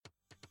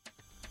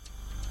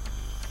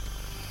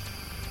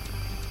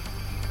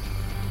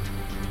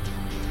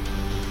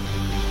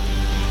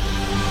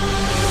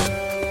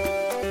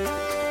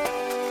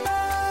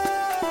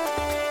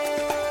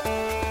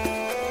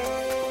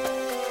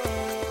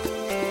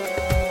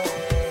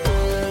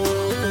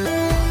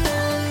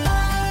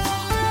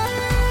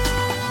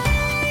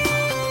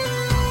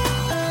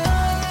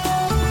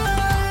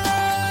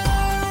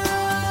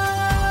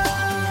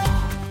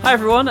Hi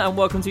everyone, and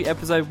welcome to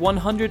episode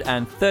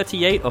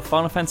 138 of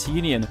Final Fantasy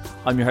Union.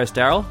 I'm your host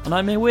Daryl, and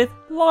I'm here with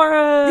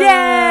Lauren!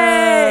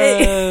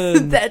 Yay!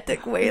 That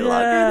took way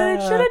longer than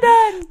it should have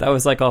done. That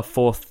was like our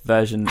fourth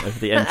version of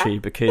the entry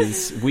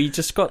because we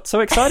just got so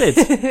excited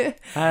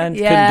and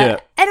couldn't do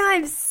it. And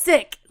I'm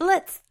sick.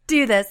 Let's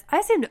do this.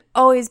 I seem to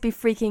always be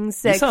freaking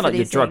sick. You sound like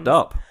you're drugged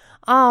up.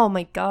 Oh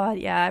my god,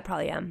 yeah, I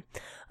probably am.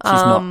 She's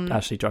not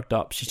actually drugged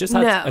up. She's just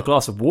had a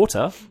glass of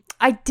water.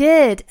 I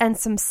did, and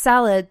some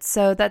salad,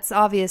 so that's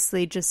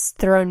obviously just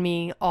thrown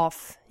me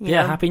off. You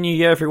know? Happy New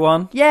Year,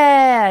 everyone.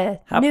 Yeah,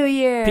 New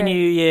Year. Happy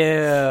New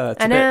Year.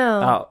 I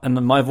know.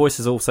 And my voice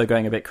is also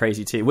going a bit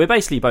crazy too. We're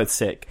basically both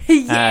sick.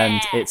 Yeah.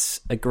 And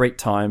it's a great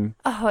time.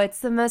 Oh,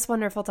 it's the most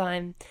wonderful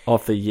time.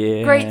 Of the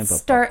year. Great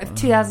start of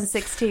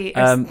 2016.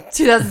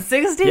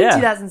 2016? Yeah.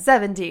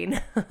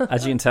 2017.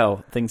 As you can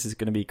tell, things is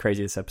going to be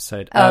crazy this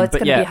episode. It's going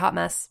to be a hot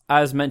mess.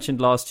 As mentioned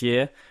last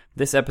year,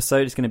 this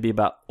episode is going to be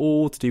about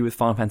all to do with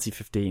Final Fantasy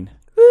 15.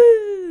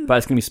 Woo! But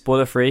it's going to be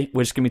spoiler free.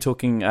 We're just going to be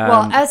talking...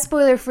 well, as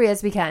spoiler free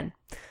as we can.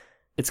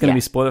 It's going to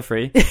be spoiler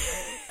free.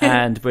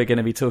 And we're going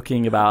to be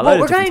talking about a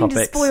load of different topics. We're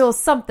going to spoil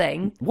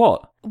something.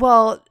 What?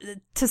 Well,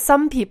 to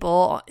some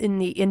people in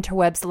the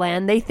interwebs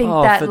land, they think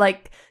that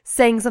like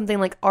saying something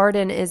like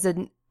Arden is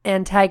an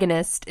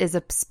antagonist is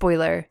a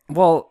spoiler.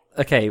 Well,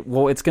 okay.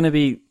 Well, it's going to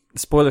be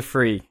spoiler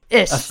free.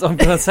 Ish. That's what I'm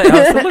going to say. I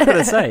was still going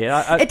to say.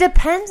 It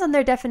depends on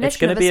their definition. It's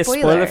going to be as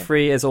spoiler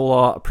free as all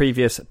our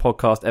previous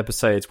podcast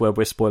episodes where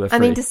we're spoiler free. I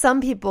mean, to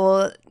some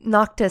people,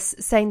 Noctis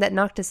saying that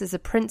Noctis is a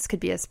prince could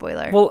be a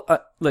spoiler. Well,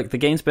 look, the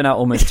game's been out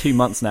almost 2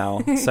 months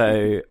now,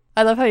 so...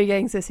 I love how you're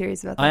getting so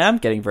serious about this. I am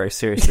getting very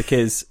serious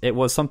because it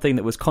was something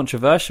that was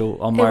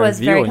controversial on my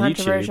review on YouTube. It was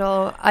very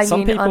controversial.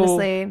 Some people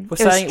honestly, were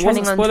saying it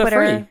wasn't spoiler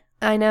free.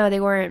 I know, they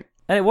weren't.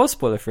 And it was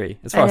spoiler free,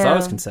 as far as I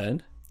was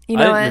concerned. You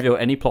know I didn't reveal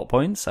any plot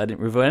points. I didn't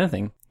reveal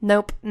anything.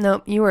 Nope.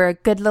 You were a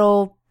good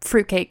little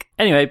fruitcake.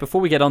 Anyway,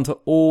 before we get on to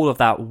all of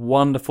that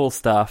wonderful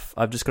stuff,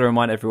 I've just got to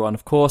remind everyone,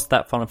 of course,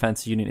 that Final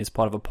Fantasy Union is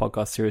part of a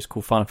podcast series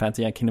called Final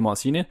Fantasy and Kingdom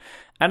Hearts Union,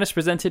 and it's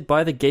presented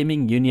by the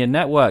Gaming Union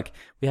Network.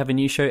 We have a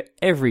new show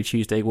every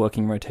Tuesday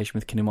working in rotation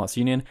with Kingdom Hearts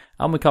Union,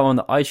 and we come on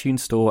the iTunes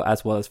store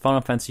as well as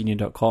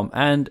FinalFantasyUnion.com,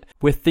 and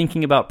we're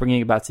thinking about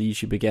bringing it back to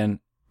YouTube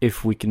again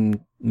if we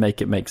can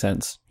make it make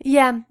sense.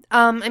 Yeah.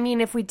 I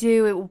mean, if we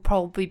do, it will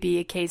probably be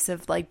a case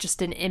of like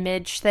just an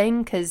image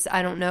thing, because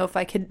I don't know if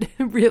I could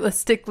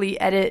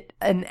realistically edit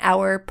an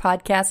hour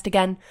podcast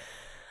again.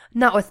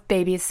 Not with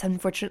babies,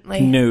 unfortunately.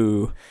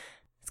 No.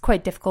 It's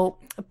quite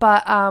difficult.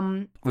 But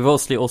we've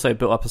also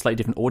built up a slightly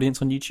different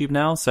audience on YouTube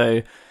now,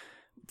 so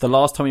the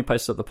last time we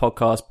posted up the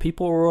podcast,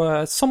 people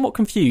were somewhat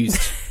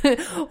confused.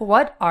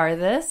 What are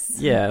this?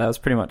 Yeah, that was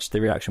pretty much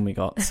the reaction we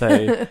got.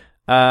 So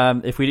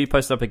if we do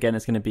post it up again,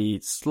 it's going to be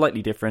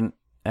slightly different,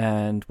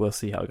 and we'll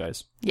see how it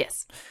goes.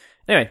 Yes.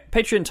 Anyway,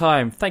 Patreon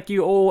time. Thank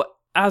you all,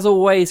 as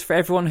always, for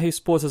everyone who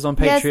supports us on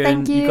Patreon. Yes,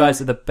 thank you. You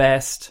guys are the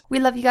best. We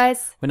love you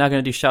guys. We're now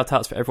going to do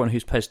shout-outs for everyone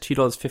who's pledged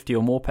 $2.50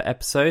 or more per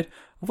episode,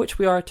 of which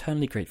we are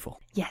eternally grateful.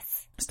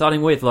 Yes.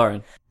 Starting with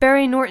Lauren.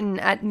 Barry Norton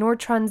at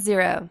Nortron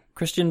Zero.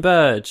 Christian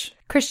Burge.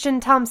 Christian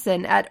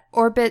Thompson at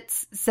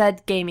Orbits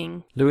Zed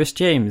Gaming. Lewis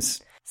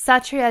James.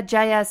 Satria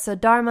Jaya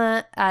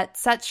Sodharma at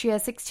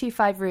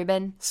Satria625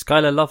 Ruben.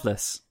 Skylar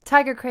Loveless.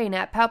 Tiger Crane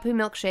at Papu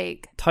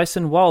Milkshake.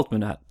 Tyson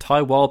Wildman at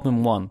Ty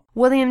Wildman 1.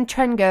 William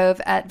Trengove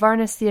at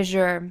Varnus the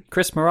Azure.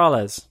 Chris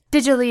Morales.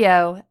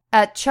 Digileo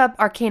at Chub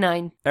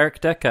Arcanine.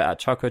 Eric Decker at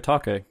Choco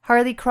Taco.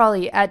 Harley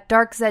Crawley at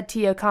Dark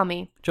ZT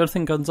Okami.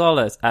 Jonathan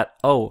Gonzalez at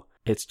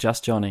It's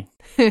Just Johnny.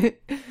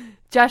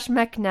 Josh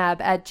McNabb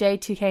at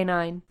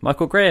J2K9.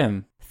 Michael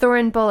Graham.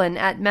 Thorin Bullen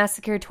at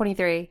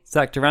Massacre23.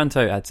 Zach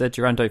Duranto at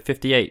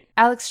ZDuranto58.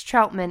 Alex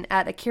Troutman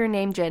at Akira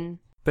Namejin.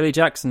 Billy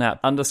Jackson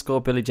at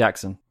 _Billy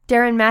Jackson.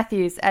 Darren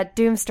Matthews at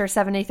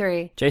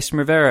Doomster73. Jason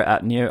Rivera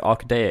at Neo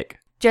Archaic.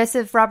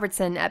 Joseph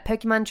Robertson at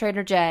Pokemon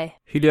Trader J.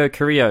 Julio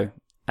Carrillo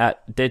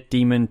at Dead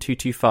Demon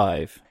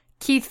 225.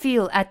 Keith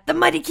Field at The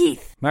Mighty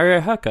Keith.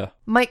 Mario Herka.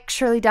 Mike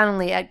Shirley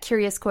Donnelly at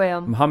Curious Quail.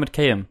 Muhammad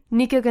Kayam.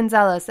 Nico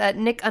Gonzalez at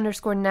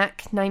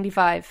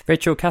Nick_Knack95.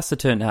 Rachel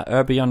Casterton at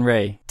Urbion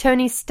Ray.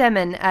 Tony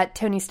Stemmen at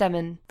Tony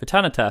Stemmen.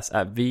 Vitanitas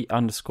at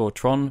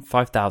V_Tron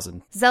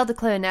 5000. Zelda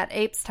Clone at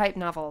Apes Type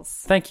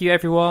Novels. Thank you,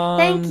 everyone.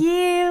 Thank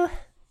you.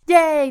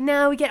 Yay,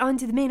 now we get on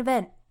to the main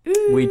event.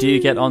 Ooh. We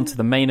do get on to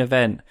the main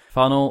event,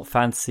 Final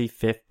Fantasy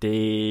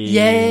 15.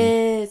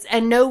 Yes,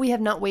 and no, we have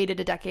not waited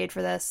a decade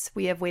for this.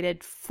 We have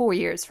waited 4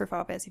 years for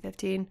Final Fantasy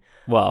 15.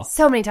 Well,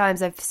 so many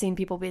times I've seen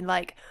people being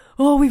like,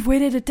 "Oh, we've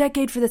waited a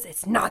decade for this."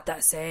 It's not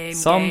the same.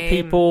 Some game.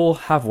 people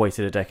have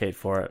waited a decade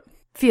for it.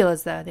 Feel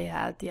as though they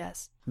had,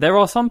 yes. There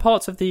are some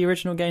parts of the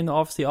original game that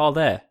obviously are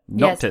there.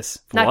 Noctis,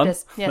 for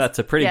Noctis, one. Yes. That's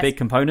a pretty big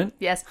component.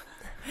 Yes.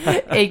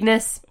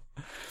 Ignis.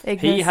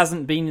 He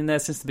hasn't been in there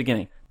since the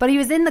beginning. But he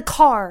was in the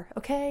car,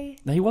 okay?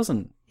 No, he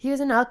wasn't. He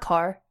was in a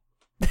car.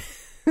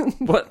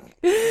 What?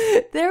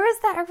 There was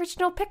that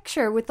original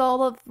picture with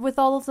all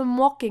of them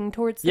walking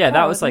towards the car,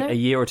 that was like there? a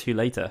year or two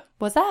later.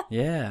 Was that?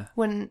 Yeah.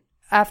 When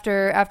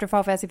after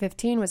Final Fantasy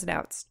 15 was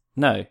announced.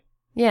 No.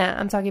 Yeah,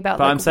 I'm talking about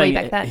But like I'm way saying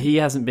back then. he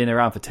hasn't been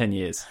around for 10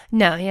 years.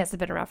 No, he hasn't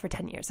been around for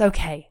 10 years.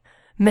 Okay.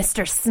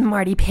 Mr.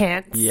 Smarty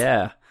Pants.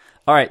 Yeah.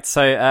 All right,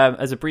 so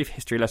as a brief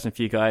history lesson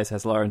for you guys,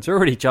 as Lauren's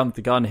already jumped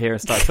the gun here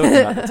and started talking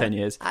about the 10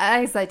 years.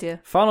 I guess I do.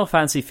 Final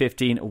Fantasy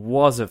 15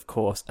 was, of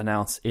course,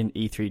 announced in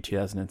E3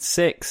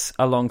 2006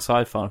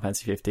 alongside Final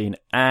Fantasy 15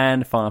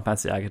 and Final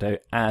Fantasy Agito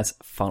as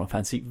Final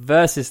Fantasy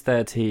Versus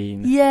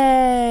 13.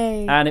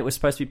 Yay! And it was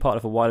supposed to be part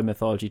of a wider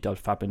mythology dubbed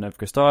Fabula Nova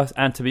Crystallis.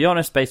 And to be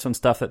honest, based on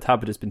stuff that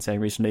Tabata's been saying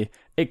recently,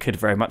 it could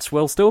very much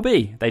well still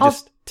be. They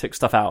just took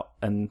stuff out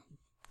and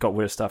got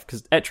rid of stuff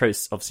because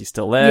Etro's obviously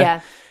still there.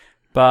 Yeah.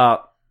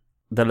 But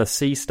the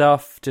Lassie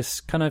stuff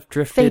just kind of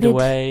drifted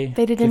away.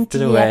 Faded into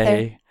the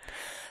ether.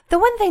 The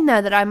one thing,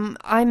 though, that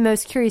I'm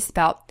most curious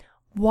about,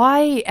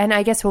 why, and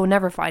I guess we'll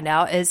never find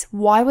out, is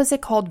why was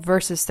it called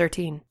Versus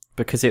 13?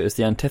 Because it was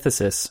the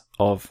antithesis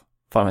of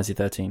Final Fantasy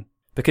 13.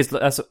 Because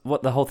that's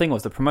what the whole thing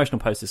was. The promotional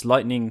posters,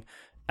 Lightning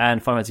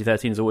and Final Fantasy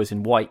 13 is always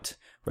in white,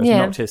 whereas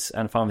Noctis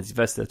and Final Fantasy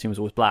Versus 13 was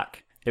always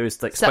black. It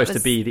was like supposed to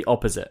be the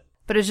opposite.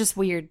 But it's just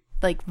weird,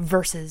 like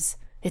Versus.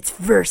 It's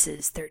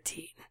Versus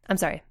 13. I'm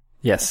sorry.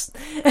 Yes.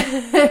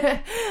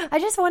 I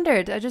just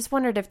wondered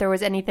if there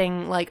was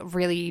anything like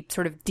really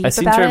sort of deep about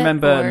it. I seem to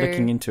remember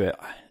looking into it.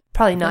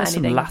 Probably not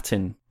anything. Some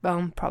Latin.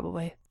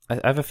 Probably. I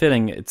have a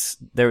feeling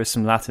there is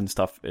some Latin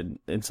stuff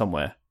in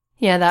somewhere.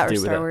 Yeah, that or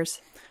Star Wars.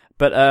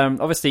 But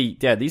obviously,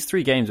 yeah, these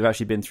three games have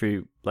actually been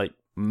through like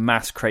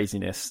mass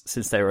craziness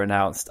since they were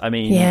announced. I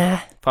mean,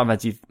 Final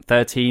Fantasy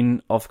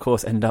 13, of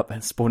course, ended up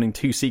spawning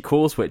 2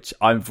 sequels, which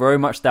I very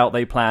much doubt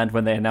they planned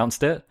when they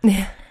announced it.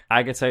 Yeah.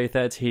 Agito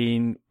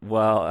 13,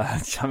 well,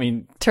 I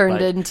mean...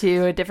 Turned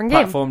into a different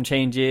game. Platform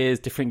changes,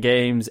 different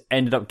games,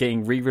 ended up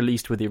getting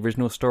re-released with the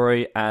original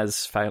story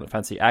as Final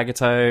Fantasy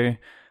Agito.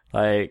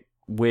 Like,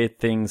 weird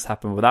things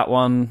happened with that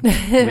one. We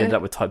ended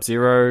up with Type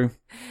 0.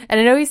 And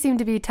it always seemed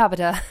to be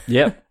Tabata.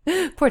 Yep.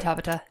 Poor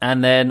Tabata.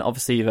 And then,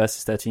 obviously,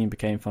 Versus 13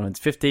 became Final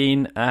Fantasy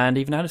 15, and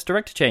even had its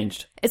director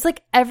changed. It's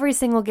like every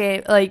single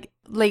game, like,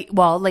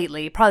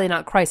 lately, probably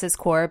not Crisis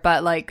Core,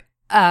 but like...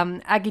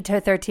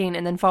 Agito 13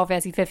 and then Final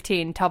Fantasy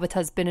 15,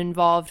 Tabata's been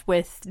involved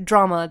with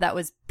drama that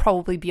was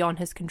probably beyond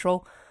his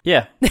control.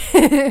 Yeah.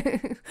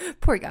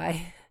 Poor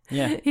guy.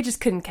 Yeah. He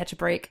just couldn't catch a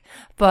break.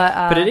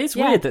 But it is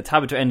weird that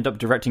Tabata ended up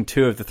directing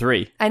 2 of the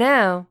 3. I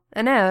know.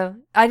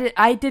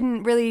 I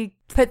didn't really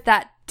put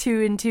that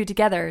 2 and 2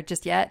 together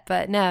just yet,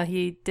 but no,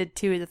 he did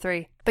 2 of the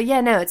 3. But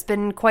yeah, no, it's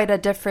been quite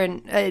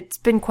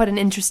an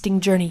interesting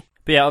journey.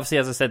 But yeah, obviously,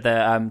 as I said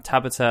there,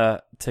 Tabata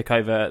took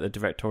over the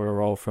directorial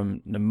role from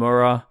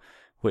Nomura,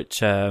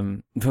 which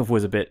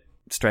was a bit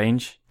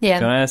strange, to be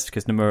honest,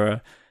 because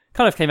Nomura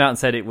kind of came out and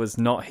said it was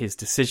not his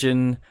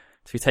decision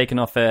to be taken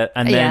off it.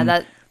 And then,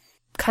 that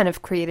kind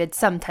of created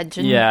some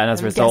tension. Yeah, and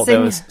as a result, there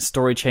was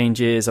story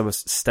changes. There was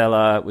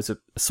Stella. It was a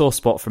sore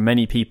spot for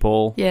many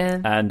people. Yeah.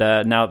 And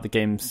now that the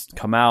game's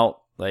come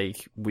out,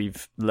 like,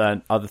 we've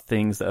learned other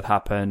things that have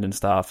happened and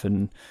stuff,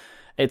 and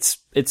it's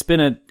been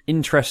an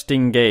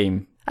interesting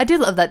game. I do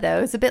love that, though.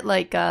 It's a bit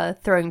like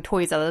throwing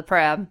toys out of the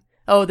pram.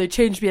 Oh, they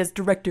changed me as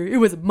director. It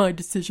wasn't my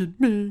decision.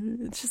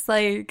 It's just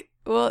like,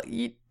 well,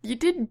 you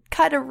did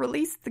kind of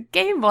release the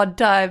game on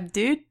time,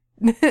 dude.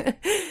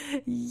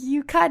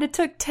 You kind of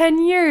took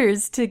 10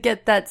 years to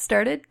get that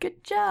started.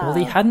 Good job. Well,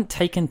 he hadn't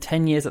taken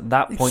 10 years at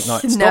that point.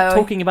 Like, stop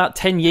talking about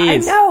 10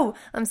 years. I know.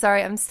 I'm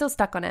sorry. I'm still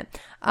stuck on it.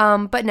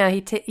 But no,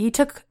 he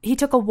took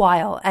a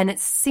while, and it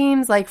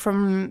seems like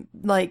from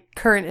like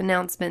current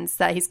announcements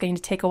that he's going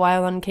to take a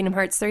while on Kingdom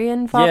Hearts 3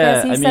 and Final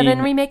Fantasy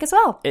 7 remake as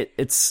well.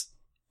 It's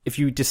if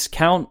you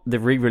discount the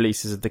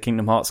re-releases of the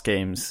Kingdom Hearts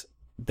games,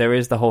 there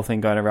is the whole thing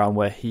going around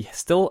where he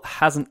still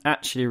hasn't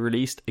actually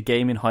released a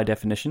game in high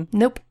definition.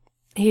 Nope.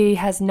 He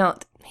has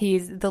not.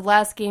 The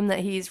last game that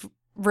he's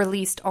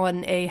released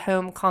on a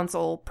home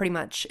console pretty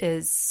much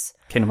is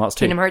Kingdom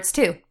Hearts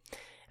 2.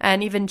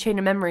 And even Chain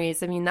of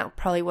Memories, I mean, that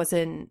probably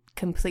wasn't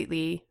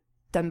completely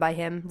done by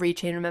him,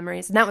 Chain of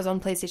Memories. And that was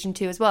on PlayStation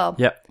 2 as well.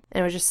 Yep.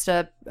 And it was just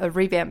a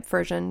revamped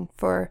version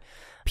for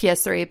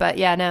PS3, but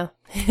yeah, no.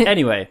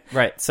 Anyway,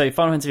 right, so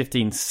Final Fantasy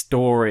 15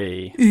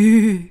 story.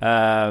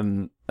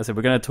 So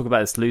we're going to talk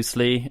about this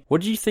loosely.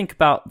 What did you think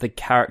about the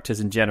characters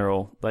in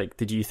general? Like,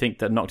 did you think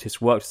that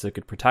Noctis worked as a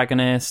good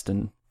protagonist?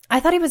 And I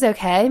thought he was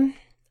okay.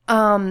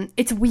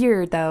 It's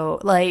weird, though.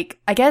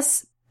 Like, I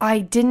guess I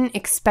didn't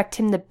expect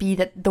him to be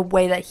the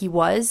way that he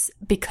was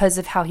because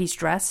of how he's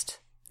dressed.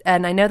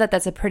 And I know that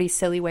that's a pretty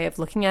silly way of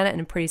looking at it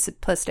and a pretty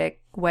simplistic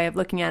way of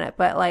looking at it.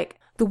 But, like,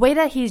 the way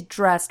that he's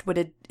dressed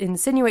would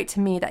insinuate to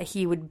me that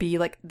he would be,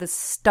 like, the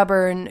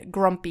stubborn,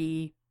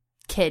 grumpy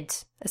kid,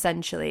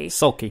 essentially.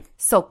 Sulky.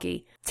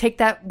 Take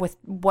that with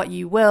what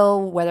you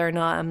will, whether or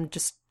not I'm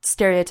just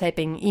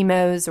stereotyping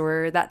emos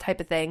or that type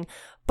of thing.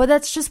 But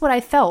that's just what I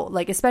felt.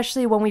 Like,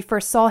 especially when we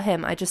first saw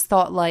him, I just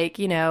thought, like,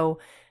 you know,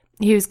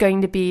 he was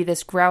going to be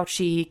this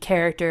grouchy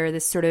character,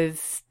 this sort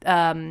of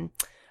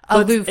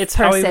aloof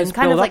person,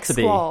 kind of like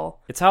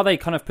Squall. It's how they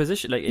kind of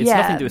position. Like, it's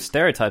nothing to do with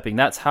stereotyping.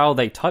 That's how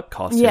they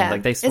typecast him. Like,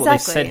 what they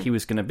said he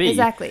was going to be.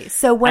 Exactly.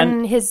 So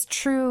when his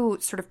true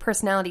sort of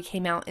personality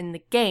came out in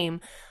the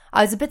game,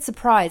 I was a bit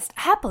surprised,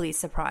 happily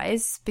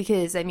surprised,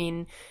 because, I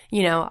mean,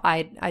 you know,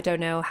 I don't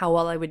know how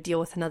well I would deal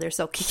with another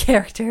Silky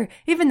character,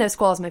 even though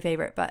Squall is my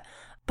favorite, but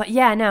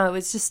yeah, no, it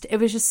was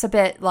just a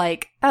bit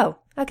like, oh,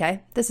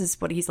 okay, this is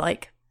what he's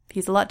like.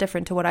 He's a lot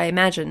different to what I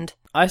imagined.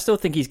 I still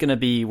think he's going to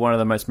be one of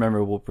the most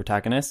memorable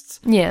protagonists.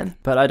 Yeah.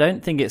 But I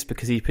don't think it's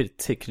because he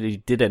particularly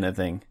did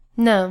anything.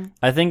 No.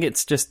 I think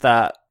it's just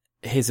that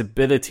his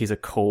abilities are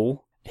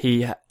cool.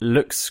 He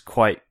looks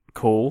quite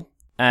cool.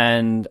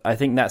 And I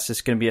think that's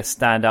just going to be a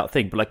standout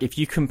thing. But like, if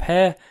you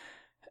compare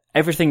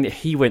everything that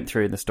he went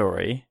through in the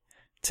story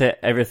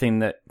to everything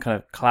that kind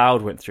of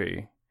Cloud went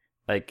through,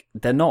 like,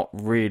 they're not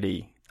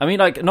really... I mean,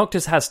 like,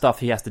 Noctis has stuff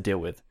he has to deal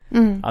with.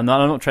 Mm. I'm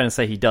not trying to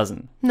say he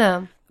doesn't.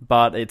 No.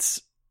 But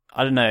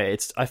I don't know,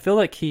 I feel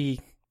like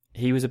he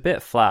was a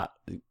bit flat,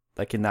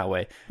 like, in that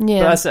way.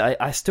 Yeah. But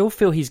I still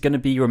feel he's going to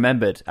be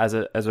remembered as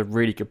a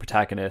really good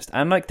protagonist.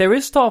 And, like,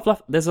 there's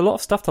a lot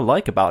of stuff to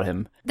like about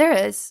him. There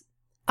is.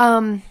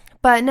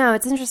 But no,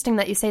 it's interesting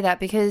that you say that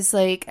because,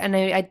 like, and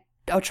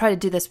I'll try to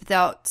do this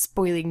without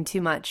spoiling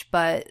too much,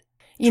 but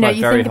you know,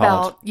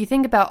 you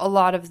think about a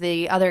lot of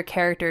the other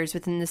characters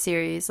within the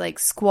series, like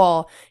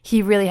Squall.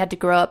 He really had to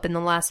grow up in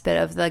the last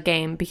bit of the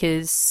game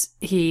because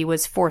he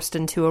was forced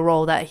into a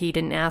role that he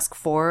didn't ask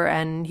for,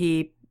 and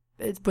he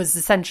was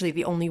essentially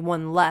the only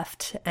one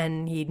left,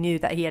 and he knew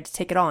that he had to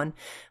take it on,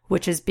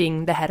 which is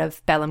being the head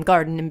of Balamb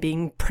Garden and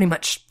being pretty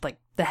much like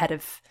the head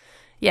of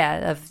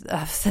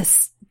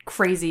this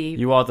crazy...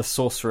 You are the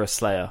sorcerer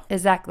slayer.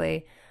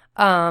 Exactly.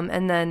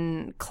 And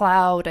then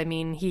Cloud, I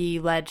mean, he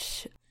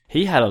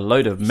had a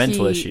load of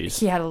mental issues.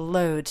 He had a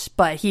load,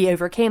 but he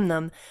overcame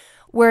them.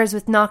 Whereas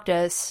with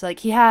Noctis,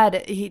 like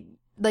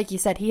like you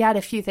said, he had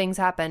a few things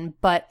happen,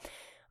 but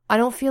I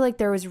don't feel like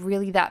there was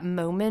really that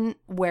moment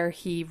where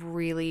he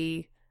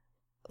really,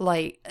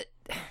 like...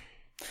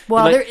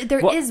 Well, like,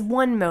 there is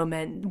one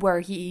moment where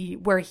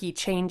he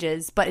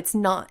changes, but it's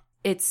not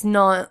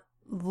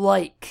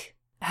like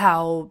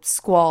how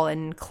Squall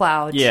and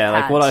Cloud had.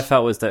 Like what I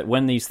felt was that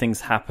when these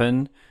things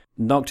happen,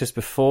 Noctis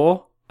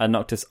before and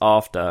Noctis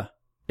after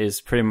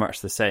is pretty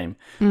much the same.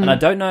 And I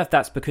don't know if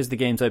that's because the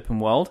game's open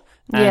world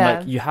and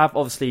like you have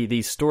obviously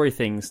these story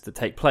things that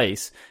take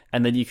place,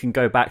 and then you can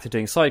go back to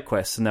doing side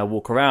quests and they'll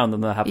walk around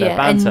and they'll have their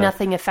banter. And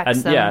nothing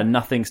affects them. Yeah, and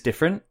nothing's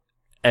different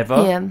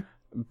ever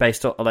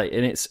based on like,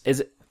 and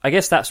I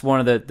guess that's one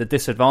of the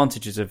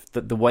disadvantages of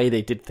the way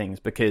they did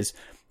things, because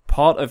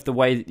part of the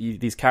way that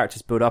these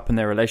characters build up and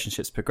their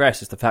relationships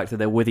progress is the fact that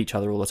they're with each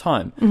other all the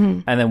time.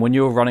 Mm-hmm. And then when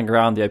you're running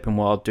around the open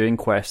world doing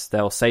quests,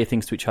 they'll say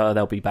things to each other,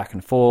 they'll be back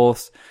and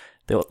forth.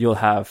 You'll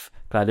have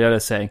Gladiola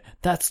saying,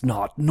 "That's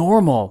not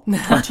normal,"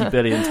 20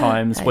 billion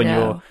times when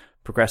you're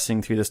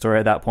progressing through the story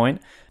at that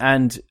point.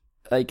 And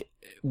like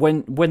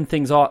when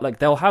things are like,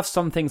 they'll have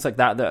some things like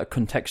that are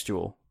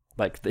contextual.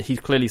 Like he's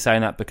clearly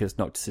saying that because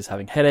Noctis is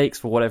having headaches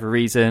for whatever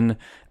reason,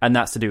 and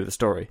that's to do with the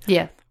story.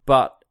 Yeah.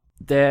 But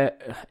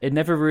it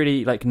never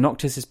really, like,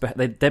 Noctis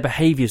their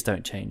behaviors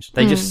don't change.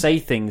 They just say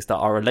things that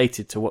are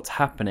related to what's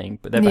happening,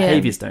 but their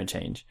behaviors don't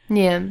change.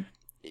 Yeah.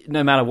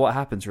 No matter what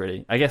happens,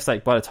 really. I guess,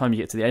 like, by the time you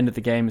get to the end of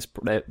the game,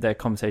 their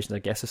conversations, I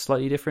guess, are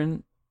slightly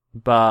different.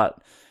 But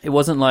it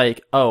wasn't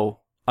like, oh,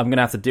 I'm going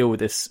to have to deal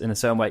with this in a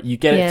certain way. You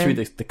get it through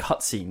the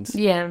cutscenes.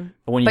 Yeah.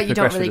 When but you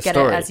don't really get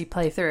it as you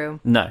play through.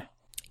 No.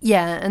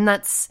 Yeah, and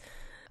that's...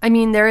 I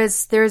mean, there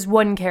is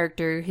one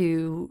character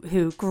who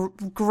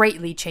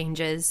greatly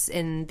changes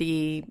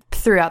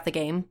throughout the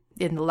game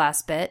in the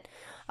last bit,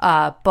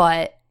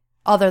 but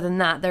other than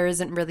that, there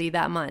isn't really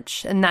that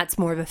much, and that's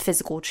more of a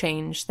physical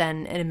change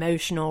than an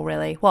emotional,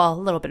 really. Well, a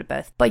little bit of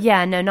both. But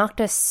yeah, no,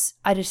 Noctis,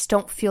 I just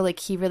don't feel like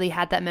he really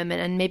had that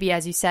moment, and maybe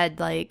as you said,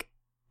 like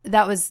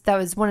that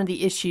was one of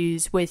the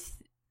issues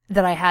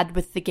that I had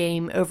with the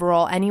game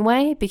overall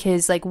anyway,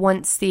 because like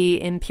once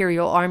the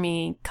Imperial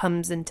Army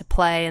comes into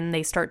play and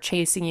they start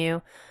chasing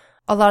you,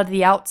 a lot of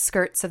the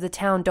outskirts of the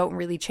town don't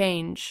really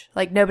change.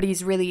 Like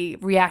nobody's really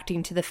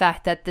reacting to the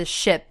fact that this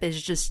ship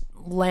is just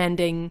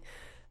landing,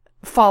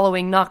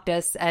 following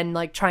Noctis and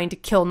like trying to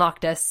kill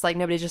Noctis. Like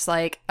nobody's just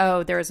like,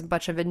 oh, there's a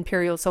bunch of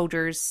Imperial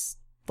soldiers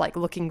like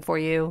looking for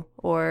you,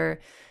 or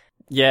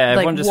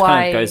everyone just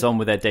kind of goes on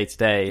with their day to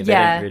day. They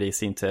don't really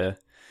seem to...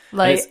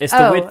 Like, it's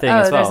the weird thing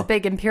as well. There's a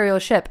big Imperial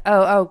ship.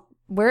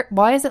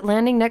 Why is it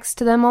landing next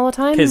to them all the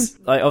time? Because,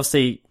 like,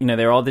 obviously, you know,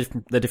 there are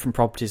the different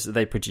properties that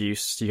they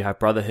produce. You have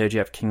Brotherhood, you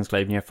have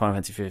Kingsglaive, and you have Final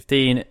Fantasy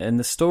 15, and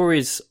the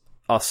stories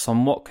are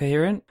somewhat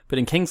coherent. But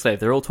in Kingsglaive,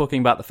 they're all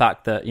talking about the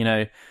fact that, you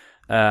know,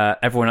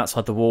 everyone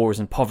outside the wall is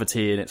in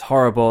poverty and it's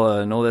horrible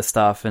and all this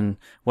stuff. And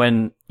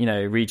when, you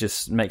know,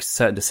 Regis makes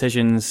certain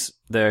decisions,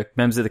 the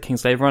members of the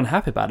Kingsglaive are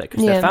unhappy about it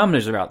because their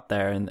families are out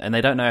there and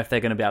they don't know if they're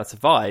going to be able to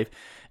survive.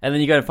 And then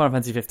you go to Final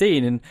Fantasy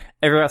 15 and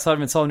everyone outside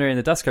of Insomnia in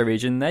the Dusco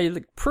region, they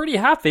look pretty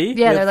happy.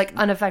 Yeah, they're like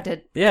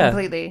unaffected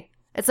completely.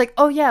 It's like,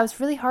 oh yeah, it was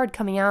really hard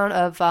coming out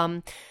of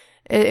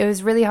it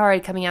was really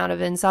hard coming out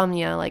of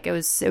Insomnia. Like it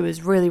was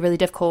really, really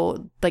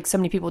difficult. Like so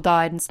many people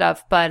died and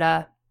stuff,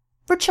 but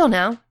we're chill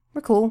now.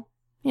 We're cool.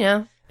 You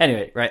know.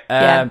 Anyway,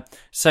 right.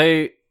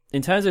 So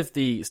in terms of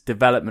the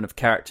development of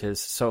characters,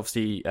 so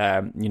obviously,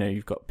 you know,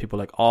 you've got people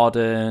like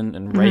Arden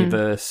and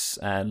Ravus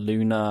and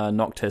Luna,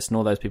 Noctis, and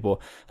all those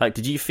people. Like,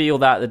 did you feel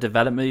that the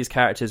development of these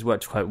characters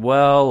worked quite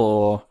well,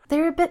 or?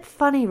 They're a bit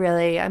funny,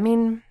 really. I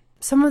mean,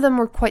 some of them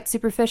were quite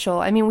superficial.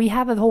 I mean, we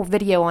have a whole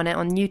video on it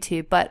on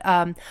YouTube, but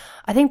I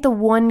think the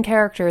one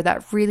character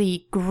that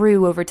really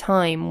grew over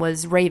time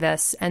was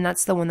Ravus, and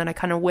that's the one that I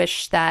kind of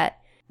wish that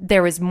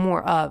there was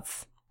more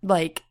of.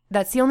 Like,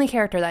 that's the only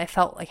character that I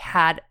felt like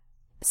had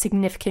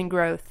significant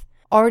growth.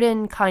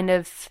 Arden kind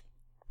of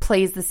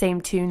plays the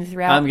same tune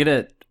throughout. I'm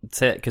gonna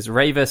say it because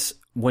Ravus,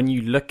 when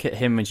you look at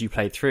him as you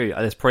play through,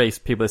 there's probably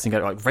people listening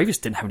going like, Ravus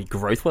didn't have any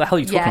growth. What the hell are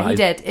you talking about?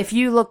 Yeah, he did. If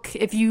you look,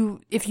 if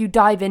you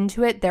dive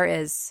into it, there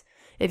is.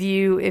 If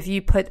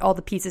you put all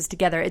the pieces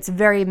together, it's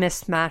very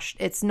mismatched.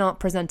 It's not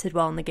presented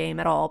well in the game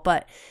at all.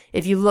 But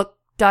if you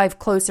dive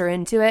closer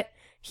into it,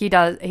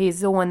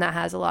 he's the one that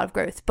has a lot of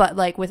growth. But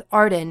like with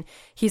Arden,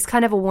 he's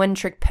kind of a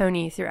one-trick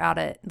pony throughout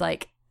it.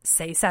 Like,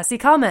 say sassy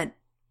comment.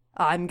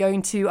 I'm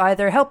going to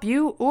either help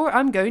you or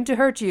I'm going to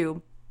hurt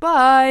you.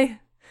 Bye.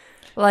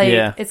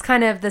 Like, It's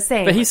kind of the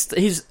same. But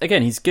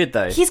he's good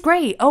though. He's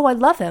great. Oh, I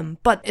love him.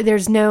 But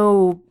there's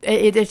no,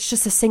 it's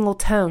just a single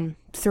tone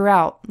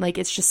throughout. Like,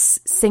 it's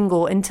just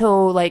single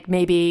until like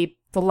maybe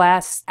the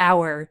last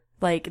hour.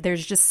 Like,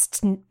 it's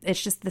just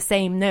the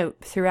same note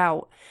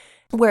throughout.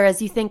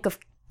 Whereas you think of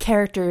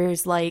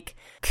characters like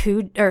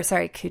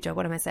Kuja,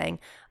 what am I saying?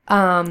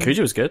 Kuja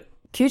was good.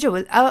 Kuja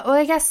was, well,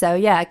 I guess so,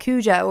 yeah,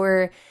 Kuja,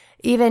 or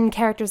even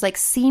characters like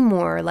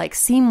Seymour. Like,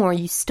 Seymour,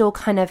 you still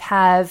kind of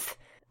have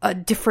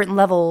different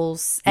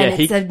levels, and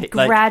it's a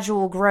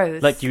gradual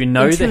growth. Like, you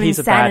know that he's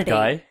insanity. a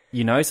bad guy.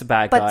 You know he's a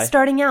bad guy. But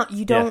starting out,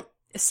 you don't... Yeah.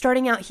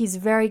 Starting out, he's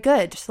very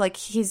good. Like,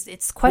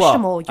 it's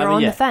questionable. Well, you're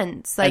on the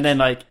fence. Like, and then,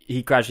 like,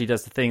 he gradually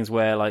does the things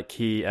where, like,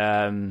 he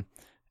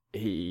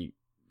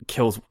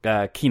kills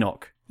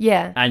Keenock.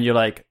 Yeah. And you're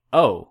like,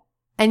 oh...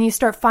 And you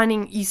start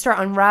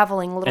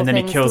unraveling little things. And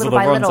then he kills little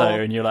by Alonso, little.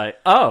 and you're like,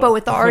 oh. But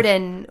with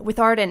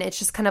Arden, it's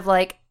just kind of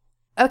like,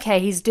 okay,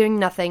 he's doing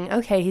nothing.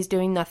 Okay, he's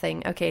doing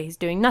nothing. Okay, he's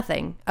doing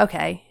nothing.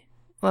 Okay,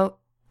 well,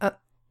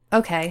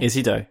 okay. Is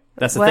he though?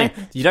 That's the thing.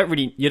 You don't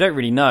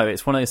really know.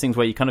 It's one of those things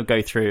where you kind of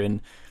go through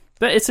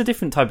but it's a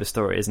different type of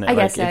story, isn't it? I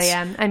guess so.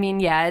 Yeah. I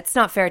mean, yeah, it's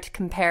not fair to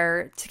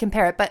compare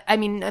it, but I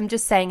mean, I'm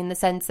just saying in the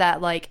sense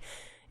that, like,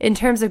 in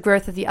terms of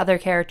growth of the other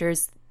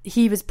characters,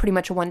 he was pretty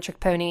much a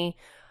one-trick pony.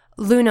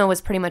 Luna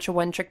was pretty much a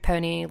one-trick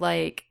pony.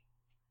 Like,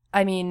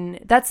 I mean,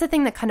 that's the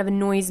thing that kind of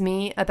annoys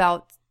me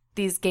about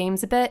these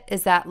games a bit,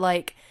 is that,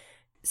 like,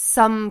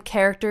 some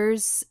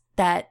characters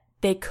that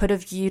they could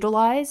have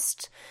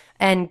utilized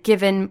and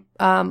given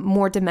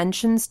more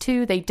dimensions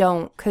to, they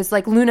don't. Because,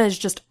 like, Luna is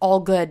just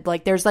all good.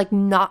 Like, there's, like,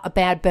 not a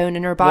bad bone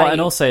in her body. Well,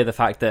 and also the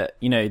fact that,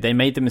 you know, they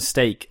made the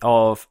mistake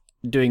of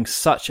doing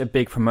such a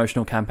big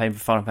promotional campaign for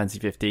Final Fantasy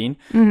 15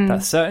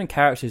 that certain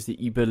characters that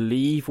you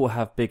believe will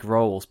have big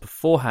roles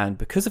beforehand,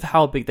 because of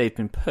how big they've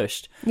been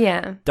pushed,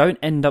 don't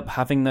end up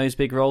having those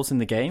big roles in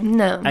the game.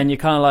 No. And you're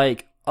kind of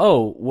like,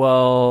 oh,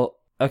 well,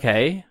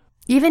 okay.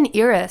 Even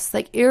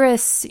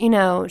Iris, you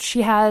know,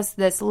 she has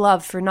this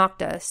love for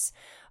Noctis,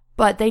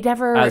 but they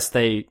never... As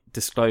they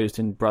disclosed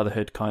in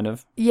Brotherhood, kind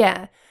of.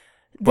 Yeah.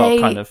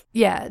 Kind of.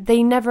 Yeah,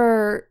 they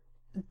never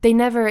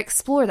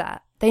explore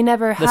that. They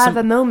never have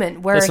a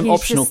moment where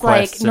he's just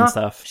like,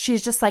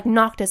 she's just like,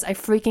 Noctis, I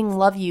freaking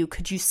love you.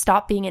 Could you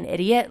stop being an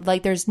idiot?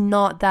 Like, there's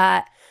not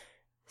that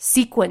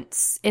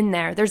sequence in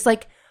there. There's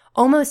like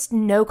almost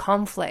no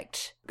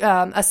conflict,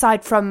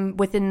 aside from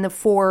within the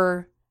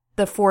four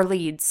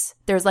leads.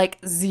 There's like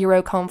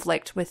zero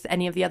conflict with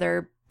any of the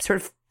other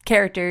sort of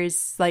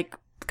characters, like,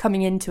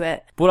 coming into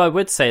it. What I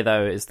would say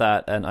though is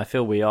that, and I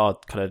feel we are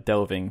kind of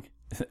delving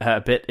a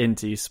bit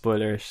into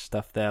spoilerish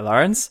stuff there,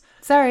 Lawrence.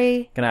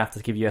 Sorry. Gonna have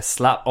to give you a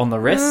slap on the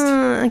wrist.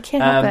 I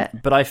can't help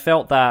it. But I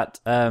felt that,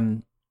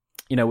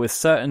 you know, with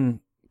certain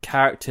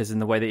characters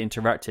and the way they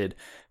interacted,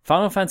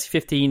 Final Fantasy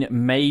 15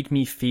 made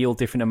me feel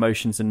different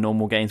emotions than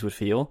normal games would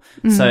feel.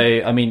 Mm-hmm. So,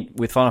 I mean,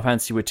 with Final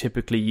Fantasy, we're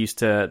typically used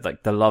to,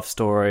 like, the love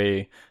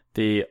story,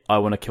 the I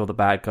want to kill the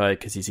bad guy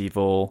because he's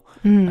evil,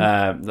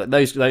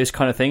 those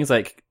kind of things.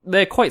 Like,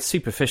 they're quite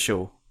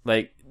superficial.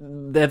 Like,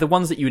 they're the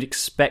ones that you would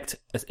expect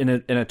in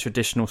a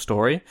traditional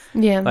story.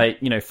 Yeah. Like,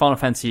 you know, Final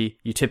Fantasy,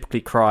 you typically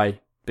cry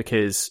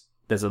because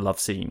there's a love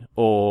scene,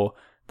 or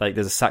like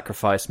there's a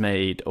sacrifice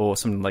made, or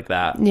something like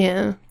that.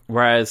 Yeah.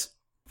 Whereas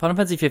Final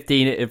Fantasy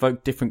 15, it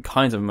evoked different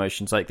kinds of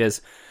emotions. Like, there's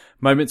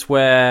moments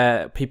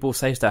where people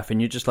say stuff and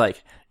you're just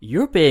like,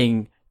 you're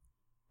being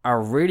a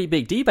really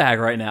big D-bag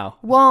right now.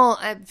 Well,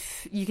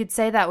 you could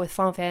say that with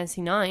Final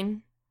Fantasy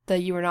 9.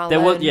 That you were not alone.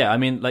 There was, yeah, I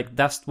mean, like,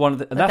 that's one of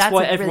the, that's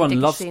why everyone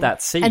really loves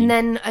that scene. And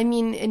then, I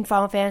mean, in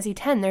Final Fantasy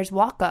X, there's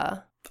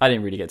Wakka. I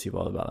didn't really get too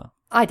bothered about that.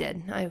 I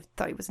did. I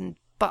thought he was in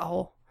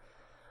butthole.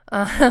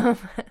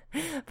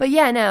 But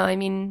yeah, no, I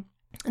mean,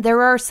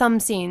 there are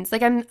some scenes,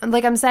 like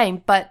I'm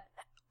saying, but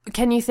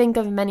can you think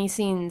of many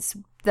scenes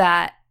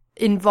that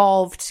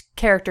involved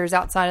characters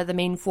outside of the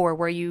main four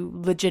where you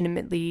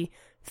legitimately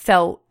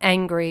felt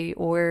angry,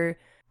 or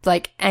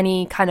like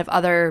any kind of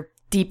other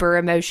deeper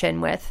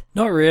emotion with.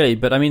 Not really,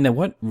 but I mean, there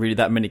weren't really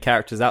that many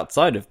characters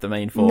outside of the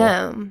main four.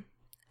 No.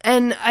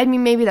 And I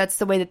mean, maybe that's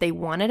the way that they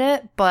wanted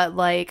it, but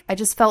like, I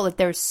just felt like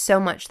there was so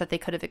much that they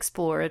could have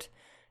explored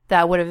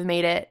that would have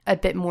made it a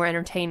bit more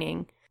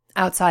entertaining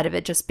outside of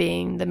it just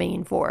being the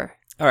main four.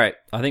 All right,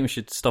 I think we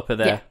should stop it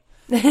there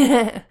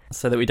Yeah.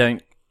 so that we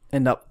don't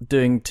end up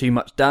doing too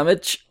much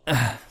damage.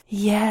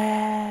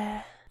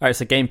 Yeah. All right,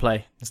 so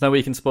gameplay. There's no way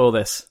you can spoil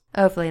this,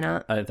 Hopefully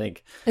not. I don't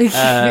think.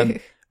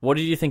 What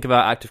did you think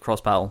about active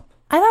cross battle?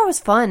 I thought it was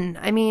fun.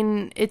 I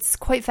mean, it's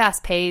quite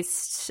fast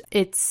paced.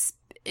 It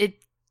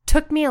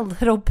took me a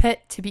little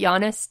bit, to be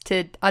honest,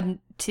 to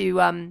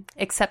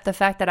accept the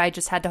fact that I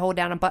just had to hold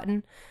down a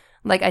button.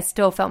 Like, I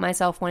still felt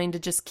myself wanting to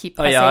just keep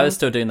pressing I was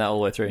still doing that all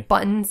the way through.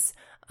 buttons.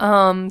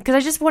 Because I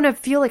just want to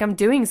feel like I'm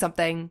doing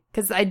something.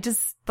 Because I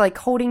just, like,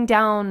 holding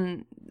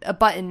down a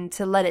button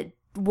to let it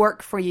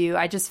work for you,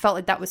 I just felt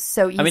like that was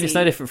so easy. I mean, it's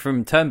no different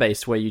from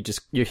turn-based where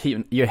you're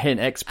hitting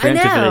X I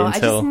preemptively know,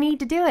 until... I just need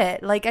to do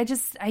it. Like,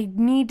 I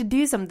need to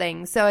do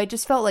something. So I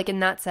just felt like in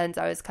that sense,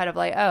 I was kind of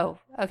like, oh,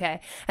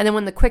 okay. And then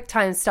when the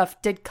QuickTime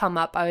stuff did come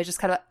up, I was just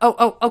kind of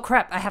like, oh,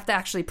 crap, I have to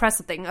actually press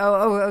something.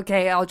 Oh,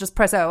 okay, I'll just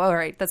press O. All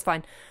right, that's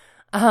fine.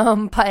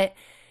 But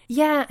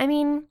yeah, I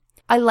mean,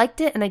 I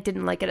liked it and I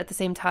didn't like it at the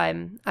same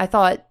time. I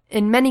thought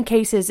in many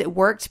cases it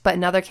worked, but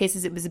in other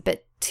cases it was a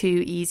bit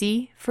too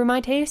easy for my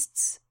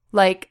tastes.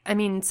 Like, I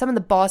mean, some of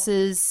the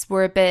bosses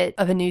were a bit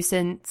of a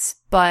nuisance,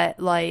 but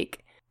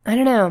like, I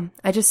don't know.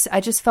 I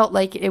just felt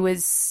like it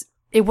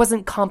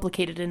wasn't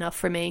complicated enough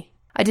for me.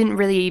 I didn't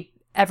really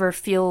ever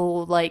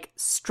feel like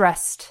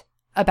stressed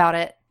about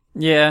it.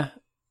 Yeah,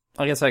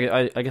 I guess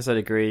I'd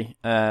agree.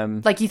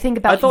 Like, you think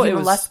about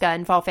Yunalesca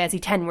in Final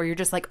Fantasy X, where you're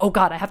just like, oh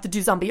god, I have to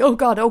do zombie. Oh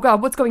god,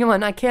 what's going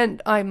on?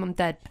 I'm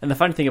dead. And the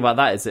funny thing about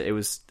that is that it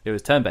was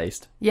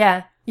turn-based.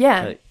 Yeah.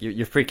 Like,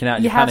 you're freaking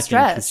out, you're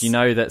panicking because you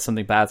know that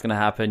something bad's going to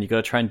happen. You got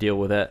to try and deal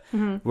with it.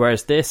 Mm-hmm.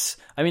 Whereas this,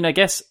 I mean, I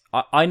guess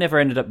I never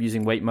ended up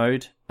using wait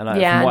mode, and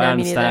from what I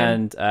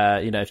understand,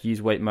 if you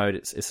use wait mode,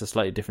 it's a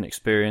slightly different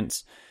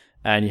experience,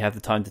 and you have the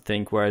time to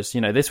think. Whereas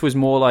this was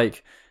more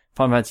like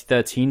Final Fantasy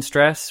 13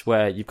 stress,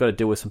 where you've got to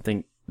deal with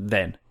something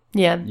then.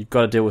 Yeah, you've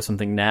got to deal with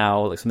something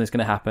now, like something's going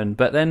to happen.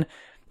 But then,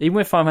 even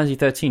with Final Fantasy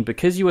 13,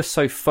 because you were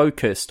so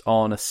focused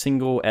on a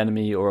single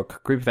enemy or a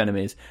group of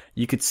enemies,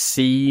 you could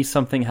see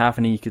something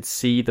happening, you could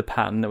see the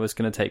pattern that was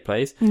going to take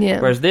place. Yeah.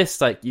 Whereas this,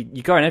 like,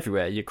 you're going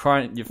everywhere. You're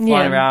flying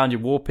around, you're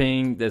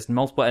warping, there's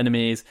multiple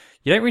enemies.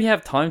 You don't really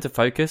have time to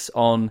focus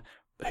on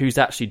who's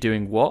actually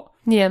doing what.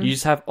 Yeah. You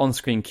just have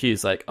on-screen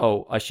cues like,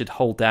 oh, I should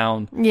hold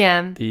down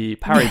the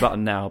parry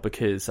button now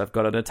because I've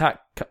got an attack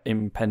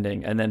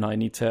impending, and then I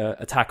need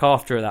to attack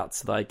after that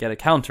so that I get a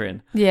counter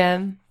in.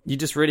 Yeah. You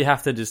just really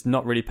have to just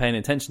not really paying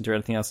attention to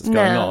anything else that's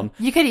going on.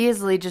 You could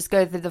easily just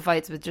go through the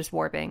fights with just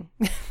warping.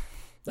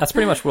 That's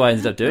pretty much what I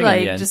ended up doing like,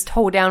 in the end. Just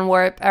hold down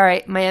warp. All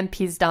right, my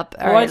MP's up.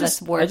 All right,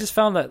 let's warp. I just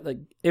found that like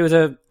it was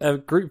a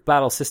group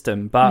battle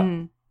system, but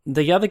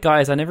the other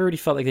guys, I never really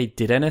felt like they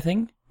did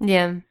anything.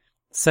 Yeah.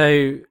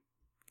 So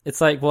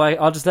it's like, well,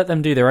 I'll just let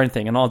them do their own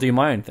thing and I'll do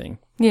my own thing.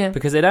 Yeah.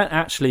 Because they don't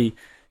actually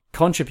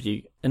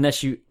contribute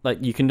unless you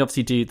can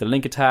obviously do the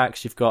link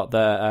attacks. You've got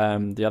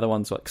the other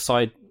ones like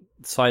side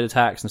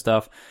attacks and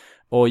stuff,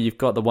 or you've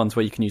got the ones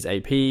where you can use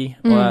AP.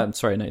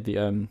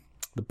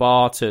 The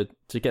bar to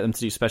get them to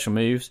do special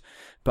moves.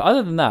 But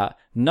other than that,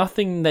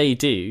 nothing they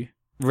do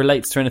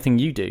relates to anything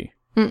you do.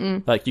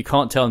 Mm-mm. Like, you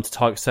can't tell them to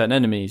target certain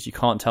enemies, you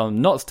can't tell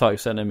them not to target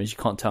certain enemies, you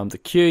can't tell them to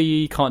cure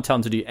you can't tell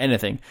them to do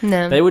anything.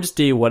 No. They will just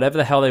do whatever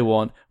the hell they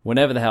want,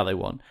 whenever the hell they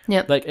want.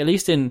 Yep. Like, at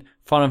least in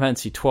Final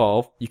Fantasy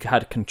 12, you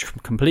had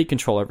complete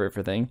control over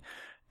everything.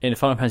 In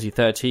Final Fantasy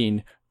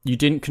 13, you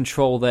didn't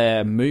control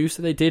their moves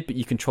that they did, but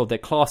you controlled their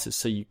classes,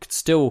 so you could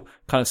still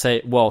kind of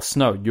say, well,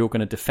 Snow, you're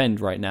going to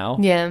defend right now,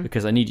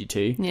 because I need you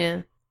to.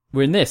 Yeah.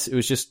 Where in this, it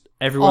was just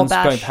everyone's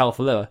going for health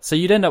for lower. So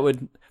you'd end up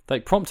with,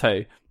 like,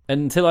 Prompto,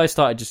 and until I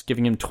started just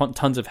giving him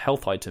tons of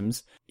health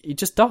items, he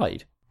just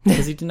died.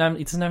 Because he doesn't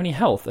have any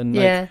health, and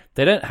like,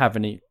 they don't have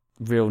any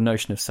real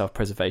notion of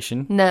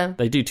self-preservation. No.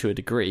 They do to a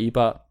degree,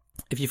 but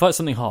if you fight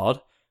something hard,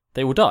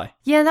 they will die.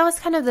 Yeah, that was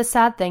kind of the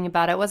sad thing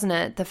about it, wasn't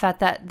it? The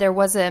fact that there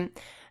was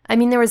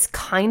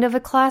kind of a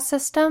class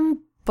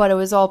system, but it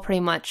was all pretty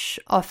much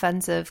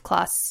offensive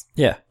class.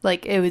 Yeah.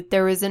 Like,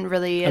 there wasn't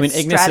really a strategy.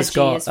 Ignis has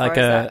got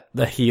like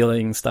the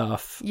healing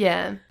stuff.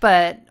 Yeah,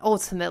 but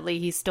ultimately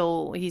he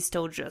still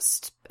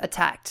just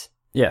attacked.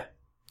 Yeah.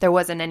 There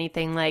wasn't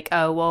anything like,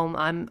 oh, well,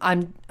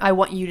 I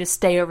want you to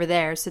stay over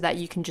there so that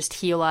you can just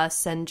heal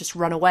us and just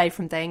run away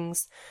from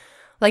things.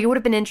 Like, it would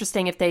have been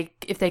interesting if they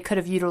could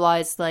have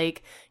utilized,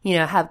 like,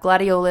 have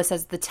Gladiolus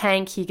as the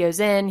tank. He goes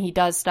in, he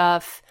does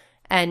stuff,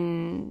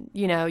 and,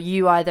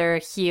 you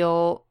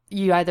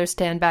either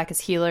stand back as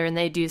healer and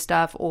they do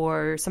stuff,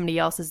 or somebody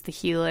else is the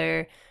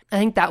healer. I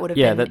think that would have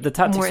been the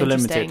tactics more were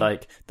limited.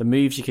 Like, the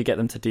moves you could get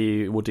them to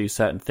do will do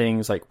certain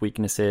things, like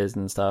weaknesses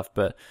and stuff,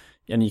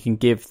 and you can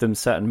give them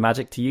certain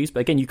magic to use.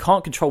 But again, you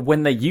can't control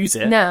when they use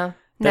it. No.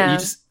 You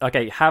just,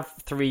 have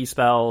 3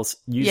 spells,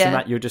 use them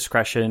at your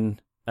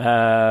discretion,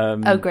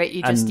 Oh, great!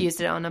 You just and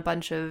used it on a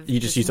bunch of you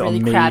just really use it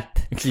on me. crap,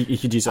 You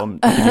could use it on, you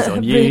could use it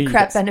on you. really You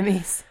crap could-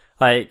 enemies.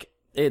 Like,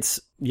 it's,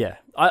 yeah.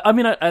 I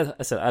mean, I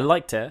said, I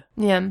liked it,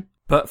 Yeah.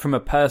 but from a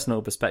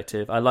personal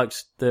perspective, I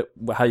liked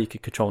how you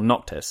could control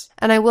Noctis.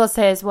 And I will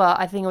say as well,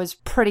 I think it was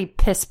pretty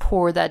piss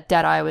poor that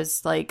Deadeye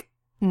was like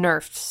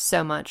nerfed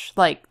so much.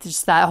 Like,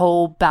 just that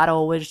whole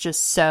battle was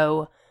just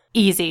so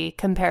easy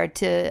compared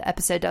to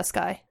Episode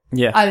Dusky.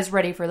 Yeah. I was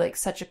ready for like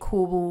such a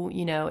cool,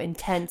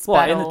 intense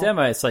Well, battle. in the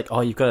demo, it's like,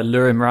 oh, you've got to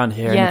lure him around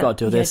here, and you've got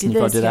to do this, and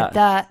you've got to do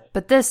that.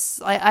 But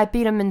this, I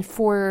beat him in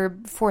four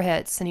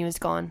hits, and he was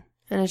gone.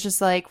 And it's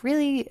just like,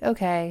 really?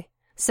 Okay.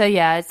 So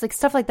yeah, it's like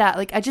stuff like that.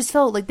 Like, I just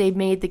felt like they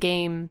made the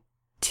game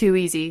too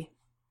easy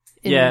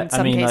in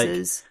some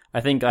cases.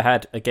 I think I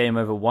had a game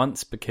over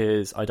once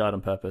because I died on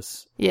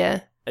purpose.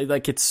 Yeah.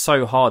 Like, it's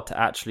so hard to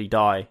actually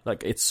die.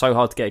 Like, it's so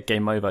hard to get a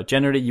game over.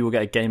 Generally, you will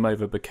get a game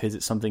over because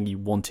it's something you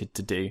wanted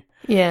to do.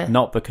 Yeah.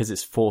 Not because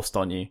it's forced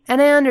on you.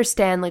 And I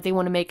understand, like, they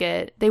wanted to make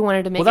it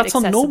Well, that's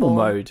on accessible. normal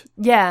mode.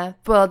 Yeah.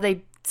 Well,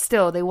 they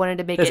wanted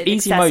to make There's it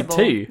easy accessible.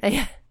 mode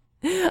too.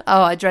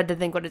 Oh, I dread to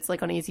think what it's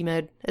like on easy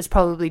mode. It's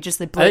probably just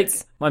the I blitz.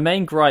 think my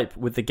main gripe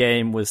with the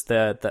game was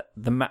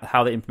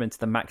how they implemented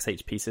the max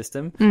HP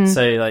system.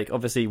 So, like,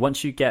 obviously,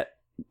 once you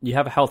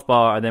have a health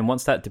bar, and then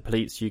once that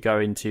depletes, you go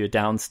into a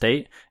down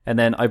state, and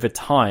then over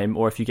time,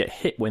 or if you get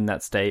hit in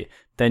that state,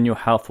 then your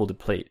health will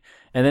deplete.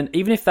 And then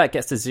even if that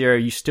gets to 0,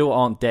 you still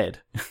aren't dead.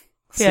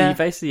 So Yeah. you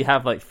basically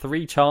have like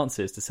 3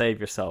 chances to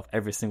save yourself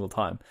every single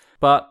time.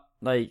 But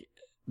like,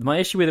 my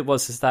issue with it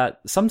is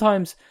that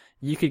sometimes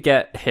you could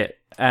get hit,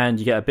 and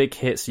you get a big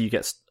hit, so you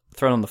get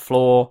thrown on the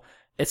floor.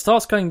 It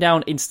starts going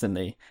down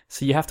instantly,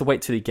 so you have to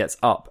wait till he gets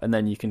up, and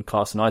then you can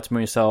cast an item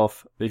on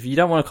yourself. But if you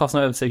don't want to cast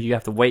an item, so you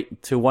have to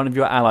wait till one of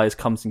your allies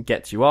comes and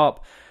gets you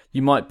up.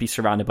 You might be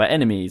surrounded by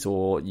enemies,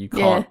 or you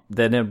can't.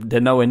 Yeah.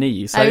 They're nowhere near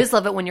you. So, I always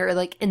love it when you're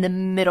like in the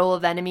middle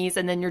of enemies,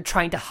 and then you're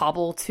trying to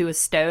hobble to a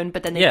stone,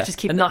 but then they just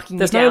keep knocking you down.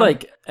 There's no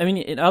like. I mean,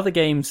 in other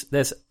games,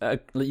 there's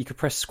you could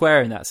press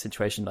square in that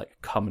situation, like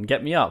 "Come and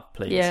get me up,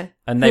 please." Yeah,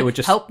 and they would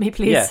just help me,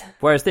 please. Yeah.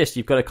 Whereas this,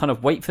 you've got to kind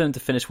of wait for them to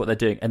finish what they're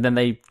doing, and then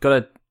they've got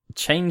to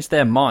change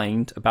their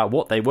mind about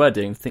what they were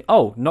doing. Think,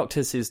 oh,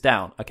 Noctis is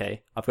down.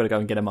 Okay, I've got to go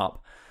and get him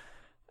up.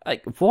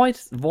 Like, why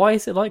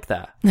is it like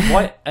that?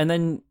 Why? And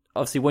then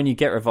obviously, when you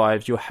get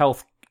revived, your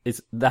health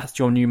that's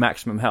your new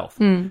maximum health.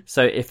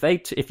 So if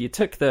you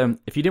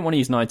didn't want to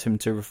use an item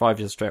to revive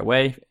you straight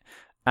away,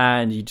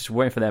 and you just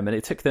wait for them, and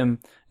it took them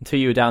until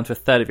you were down to a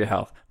third of your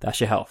health, that's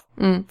your health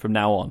from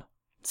now on.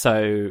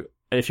 So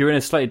if you're in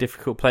a slightly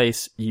difficult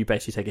place, you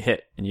basically take a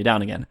hit and you're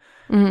down again,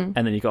 and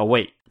then you gotta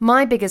wait.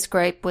 My biggest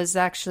gripe was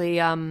actually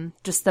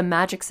just the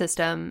magic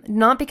system.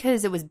 Not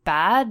because it was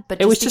bad,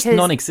 but it was just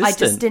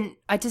non-existent.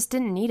 I just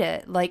didn't need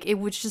it. Like, it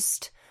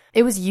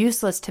was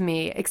useless to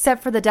me,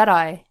 except for the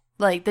Deadeye.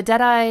 Like, the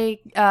Deadeye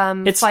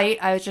fight,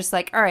 I was just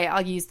like, all right,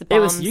 I'll use the bombs.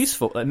 It was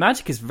useful. Like,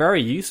 magic is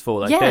very useful.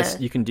 Like,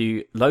 you can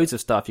do loads of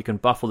stuff. You can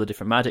buff all the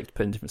different magic to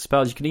put in different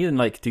spells. You can even,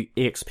 like, do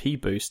EXP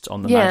boosts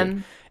on the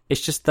magic.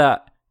 It's just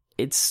that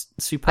it's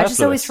superfluous. I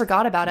just always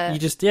forgot about it. You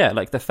just,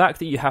 like, the fact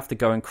that you have to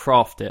go and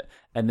craft it,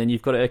 and then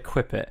you've got to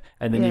equip it,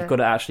 and then you've got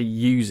to actually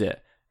use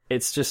it.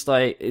 It's just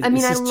like, it's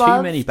just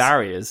too many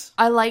barriers.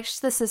 I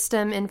liked the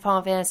system in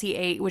Final Fantasy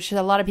VIII, which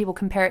a lot of people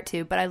compare it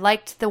to, but I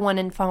liked the one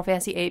in Final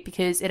Fantasy VIII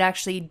because it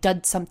actually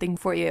did something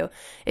for you.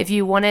 If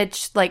you wanted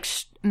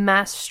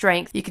mass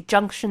strength, you could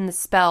junction the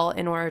spell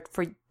in order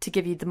to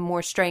give you the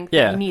more strength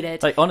that you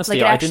needed. Like,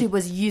 honestly, it actually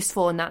was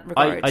useful in that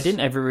regard. I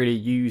didn't ever really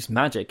use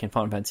magic in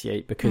Final Fantasy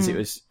VIII because it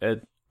was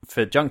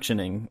for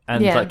junctioning,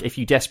 and like, if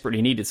you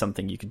desperately needed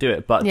something, you could do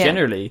it. But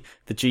generally,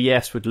 the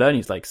GS would learn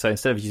you, like, so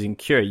instead of using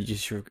cure, you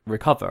just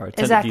recover.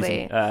 Instead of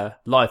using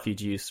life,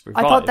 you'd use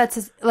revive. I thought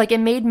that's like, it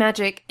made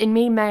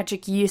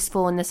magic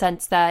useful in the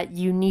sense that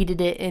you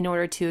needed it in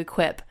order to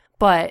equip.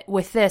 But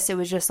with this, it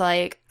was just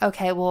like,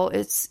 okay, well,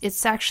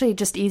 it's actually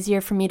just easier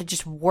for me to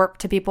just warp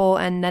to people,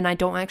 and then I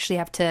don't actually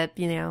have to,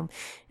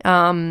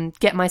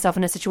 get myself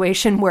in a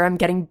situation where I'm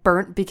getting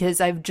burnt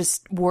because I've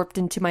just warped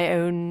into my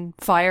own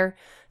fire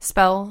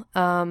spell.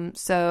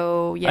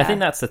 So yeah, I think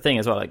that's the thing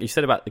as well. Like you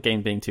said about the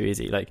game being too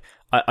easy. Like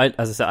I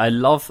as I said, I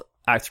love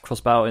active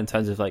cross battle in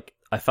terms of, like,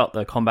 I felt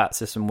the combat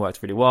system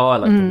worked really well. I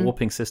liked the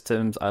warping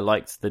systems. I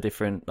liked the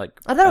different, like,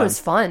 I thought it was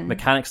fun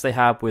mechanics they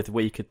had with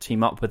where you could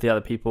team up with the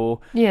other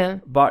people. Yeah,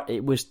 but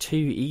it was too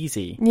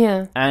easy.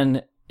 Yeah,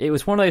 and it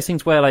was one of those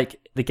things where, like,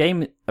 the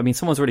game, I mean,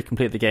 someone's already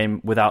completed the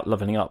game without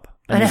leveling up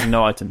and using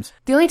no items.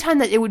 The only time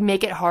that it would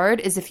make it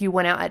hard is if you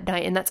went out at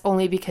night, and that's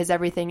only because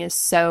everything is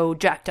so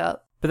jacked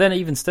up. But then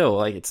even still,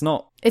 like, it's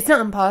not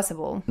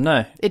impossible.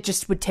 No. It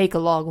just would take a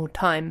long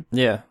time.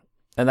 Yeah.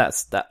 And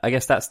I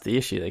guess that's the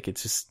issue. Like,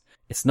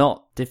 it's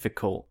not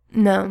difficult.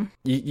 No.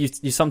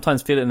 You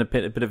sometimes feel it in a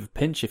bit of a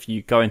pinch if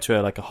you go into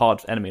a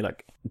hard enemy,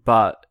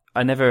 but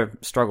I never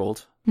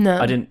struggled.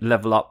 No. I didn't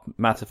level up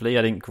massively.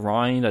 I didn't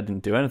grind. I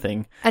didn't do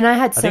anything. And I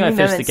had I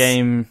finished the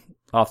game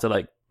after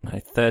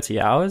 30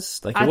 hours.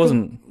 Like, it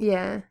wasn't...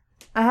 Yeah.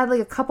 I had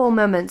like a couple of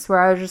moments where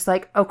I was just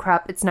like, oh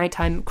crap, it's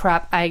nighttime.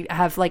 Crap, I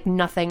have like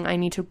nothing. I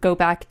need to go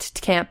back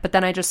to camp. But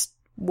then I just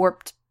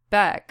warped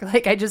back.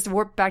 Like I just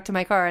warped back to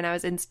my car and I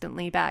was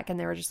instantly back. And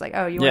they were just like,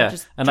 oh, you want to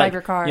just drive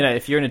your car? You know,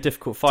 if you're in a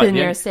difficult fight, to the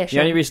nearest station.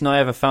 The only reason I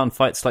ever found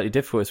fights slightly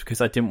difficult is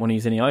because I didn't want to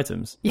use any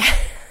items. Yeah.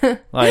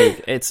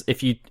 Like it's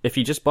if you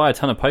just buy a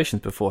ton of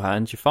potions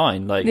beforehand, you're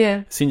fine. Like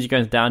as soon as you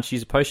go down to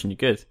use a potion, you're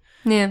good.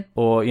 Yeah.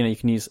 Or, you know, you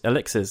can use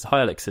elixirs,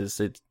 high elixirs.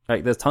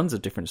 Like, there's tons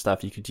of different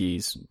stuff you could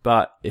use,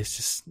 but it's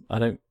just,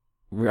 I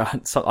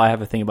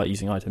have a thing about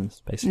using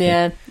items, basically.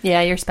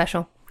 Yeah, you're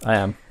special. I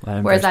am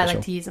Whereas I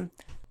like to use them.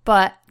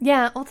 But,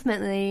 yeah,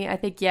 ultimately, I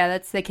think,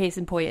 that's the case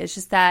in point. It's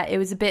just that it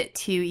was a bit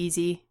too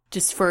easy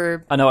just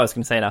for... I know what I was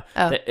going to say now.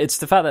 Oh. It's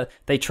the fact that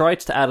they tried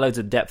to add loads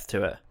of depth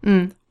to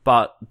it,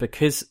 but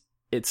because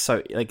it's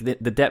so, like,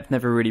 the depth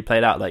never really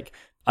played out. Like,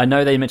 I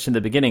know they mentioned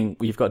in the beginning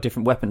you've got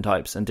different weapon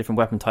types, and different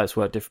weapon types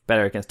work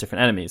better against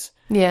different enemies.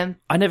 Yeah.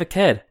 I never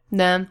cared.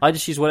 No. I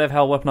just used whatever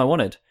hell weapon I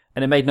wanted,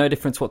 and it made no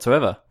difference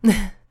whatsoever.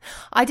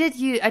 I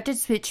did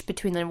switch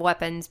between the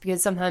weapons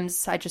because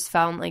sometimes I just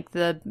found like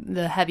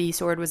the heavy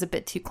sword was a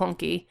bit too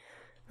clunky.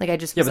 Like I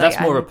just but that's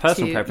more of a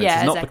personal preference. Yeah,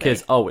 it's not exactly.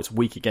 because it's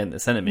weak against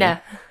this enemy. Nah.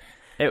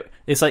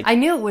 It's like I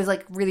knew it was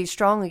like really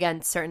strong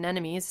against certain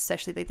enemies,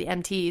 especially like the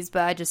MTs,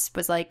 but I just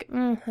was like,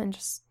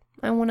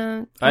 I want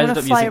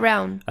to fly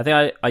around. I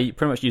think I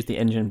pretty much used the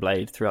engine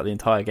blade throughout the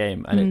entire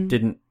game, and it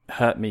didn't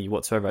hurt me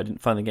whatsoever. I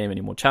didn't find the game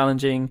any more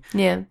challenging.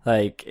 Yeah.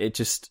 Like, it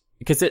just...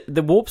 Because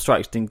the warp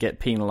strikes didn't get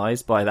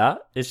penalized by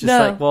that. It's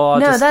just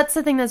that's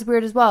the thing that's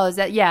weird as well, is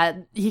that,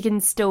 he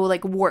can still,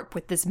 like, warp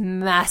with this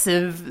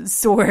massive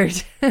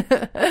sword.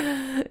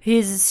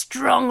 He's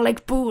strong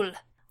like bull.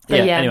 But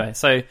anyway,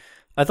 so...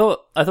 I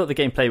thought the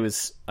gameplay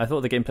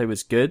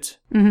was good,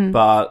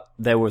 but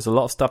there was a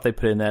lot of stuff they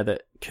put in there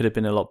that could have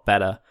been a lot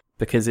better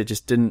because it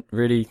just didn't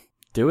really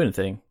do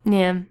anything.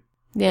 Yeah.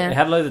 It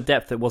had a load of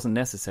depth that wasn't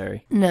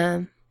necessary.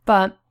 No,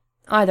 but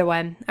either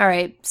way. All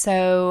right,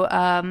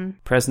 so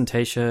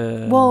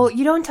presentation. Well,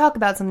 you don't talk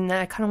about something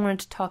that I kind of wanted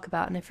to talk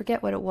about, and I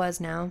forget what it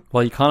was now.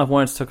 Well, you kind of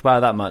wanted to talk about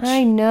it that much.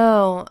 I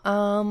know.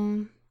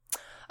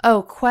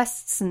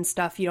 Quests and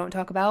stuff you don't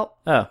talk about.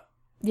 Oh.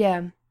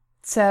 Yeah.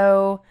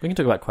 So we can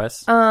talk about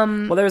quests.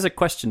 Well, there is a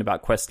question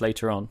about quests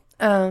later on.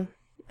 Oh,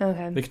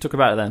 okay. We can talk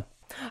about it then.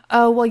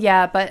 Oh, well,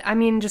 yeah, but I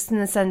mean, just in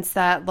the sense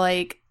that,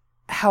 like,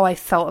 how I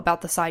felt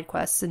about the side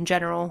quests in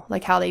general,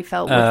 like how they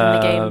felt within the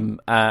game.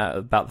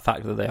 About the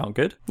fact that they aren't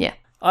good? Yeah.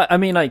 I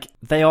mean, like,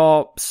 they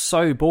are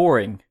so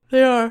boring.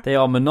 They are. They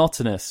are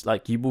monotonous.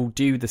 Like, you will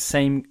do the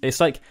same...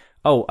 It's like,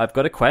 oh, I've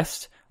got a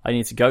quest. I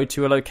need to go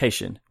to a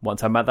location.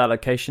 Once I'm at that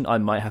location, I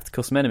might have to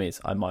kill some enemies.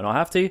 I might not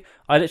have to.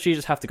 I literally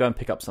just have to go and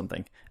pick up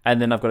something.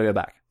 And then I've got to go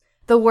back.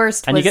 The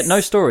worst and you get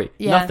no story.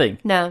 Yeah, nothing.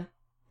 No.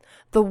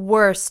 The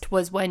worst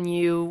was when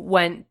you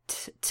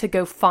went to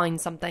go find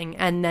something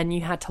and then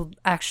you had to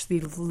actually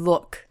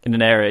look. In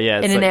an area, yeah.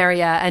 In an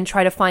area and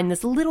try to find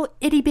this little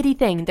itty-bitty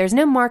thing. There's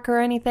no marker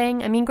or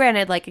anything. I mean,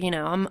 granted, like, you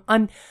know,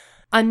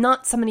 I'm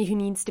not somebody who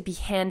needs to be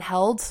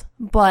handheld.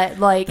 But,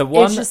 like,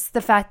 it's just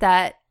the fact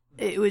that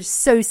it was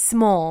so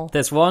small.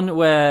 There's one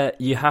where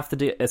you have to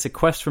do... It's a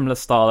quest from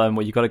Lestallum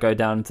where you got to go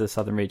down to the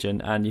southern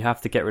region and you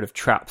have to get rid of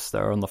traps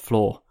that are on the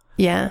floor.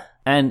 Yeah.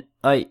 And,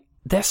 like,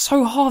 they're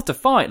so hard to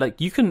find.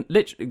 Like, you can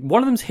literally...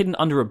 One of them's hidden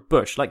under a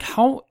bush. Like,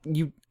 how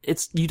you...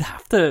 You'd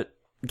have to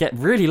get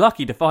really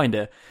lucky to find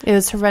it. It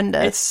was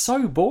horrendous. It's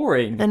so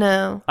boring. I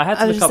know.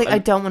 I was just like, I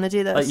don't want to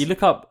do this. Like, you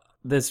look up...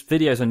 There's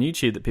videos on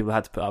YouTube that people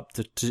had to put up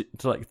to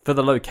like, for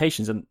the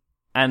locations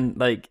and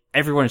like,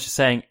 everyone is just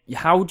saying,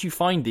 how would you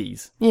find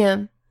these?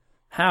 Yeah.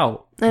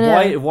 How?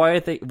 Why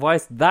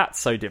is that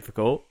so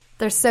difficult?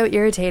 They're so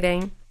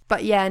irritating.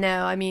 But yeah,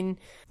 no, I mean,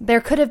 there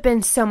could have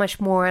been so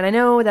much more. And I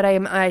know that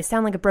I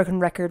sound like a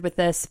broken record with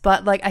this,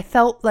 but like, I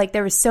felt like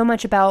there was so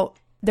much about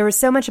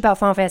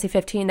Final Fantasy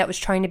 15 that was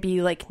trying to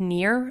be like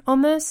Nier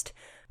almost,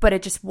 but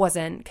it just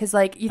wasn't. Cause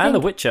like, The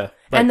Witcher.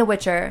 And The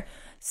Witcher.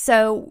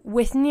 So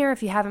with Nier,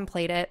 if you haven't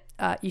played it,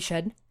 you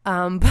should.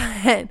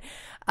 But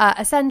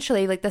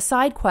essentially, like, the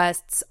side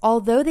quests,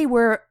 although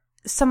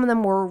some of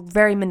them were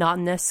very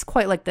monotonous,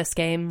 quite like this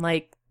game,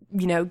 like,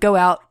 you know, go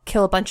out,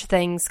 kill a bunch of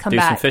things, come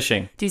back.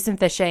 Do some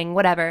fishing,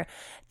 whatever.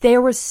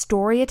 There was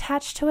story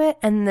attached to it,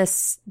 and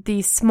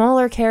these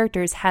smaller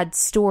characters had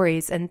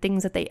stories and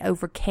things that they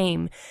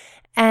overcame.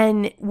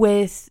 And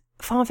with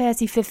Final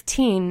Fantasy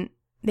 15,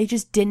 they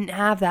just didn't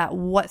have that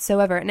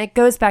whatsoever. And it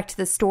goes back to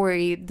the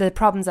story. The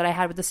problems that I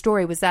had with the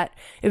story was that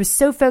it was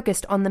so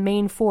focused on the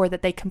main four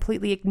that they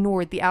completely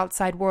ignored the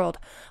outside world.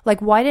 Like,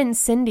 why didn't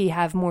Cindy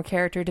have more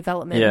character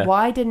development? Yeah.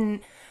 Why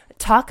didn't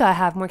Taka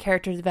have more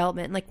character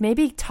development? Like,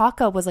 maybe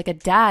Taka was like a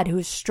dad who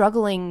was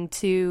struggling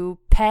to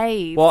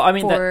pay. Well, I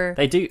mean,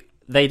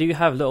 they do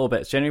have little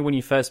bits. Generally, when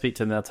you first speak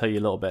to them, they'll tell you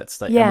little bits.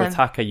 Like, and with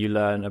Taka, you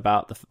learn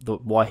about the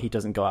why he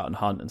doesn't go out and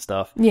hunt and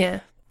stuff. Yeah.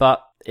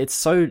 But it's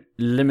so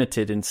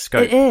limited in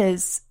scope. It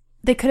is.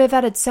 They could have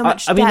added so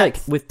much depth. I mean, like,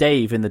 with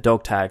Dave in the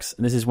dog tags,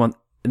 it's kind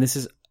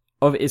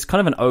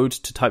of an ode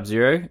to Type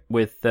 0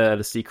 with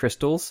the sea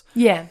crystals.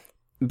 Yeah.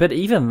 But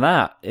even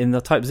that, in the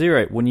Type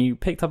 0, when you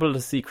picked up a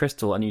little sea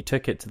crystal and you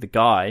took it to the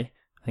guy,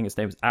 I think his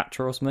name was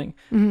Atra or something,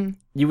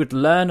 you would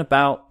learn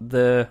about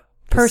the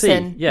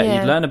person. sea. Yeah,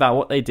 you'd learn about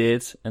what they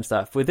did and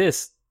stuff. With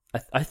this,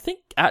 I think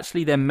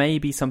actually there may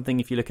be something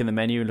if you look in the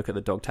menu and look at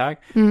the dog tag.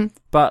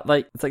 But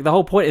like, it's like the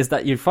whole point is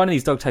that you find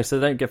these dog tags so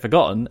they don't get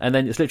forgotten, and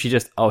then it's literally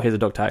just, oh, here's a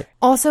dog tag.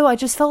 Also, I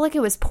just felt like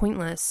it was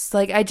pointless.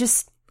 Like,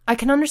 I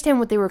can understand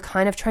what they were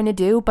kind of trying to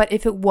do, but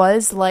if it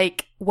was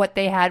like what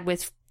they had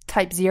with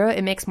Type 0,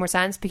 it makes more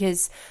sense,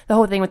 because the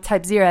whole thing with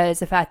Type 0 is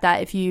the fact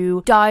that if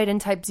you died in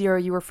Type 0,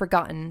 you were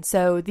forgotten.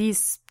 So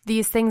these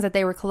things that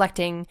they were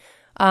collecting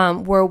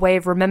were a way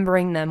of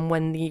remembering them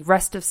when the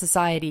rest of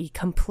society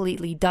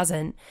completely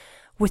doesn't.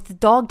 With the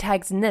dog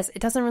tags in this,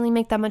 it doesn't really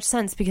make that much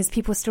sense, because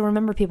people still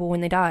remember people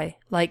when they die.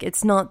 Like,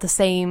 it's not the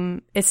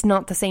same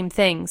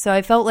thing. So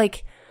I felt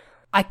like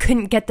I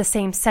couldn't get the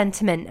same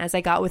sentiment as I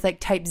got with like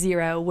Type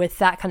 0 with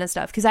that kind of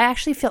stuff, because I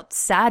actually felt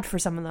sad for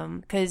some of them,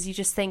 because you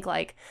just think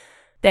like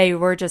they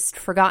were just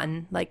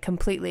forgotten, like,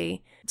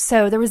 completely.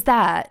 So there was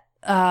that.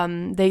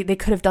 They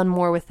could have done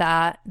more with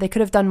that. They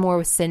could have done more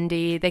with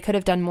Cindy. They could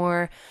have done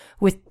more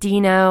with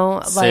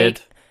Dino.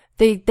 Sid.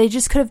 Like, they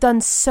just could have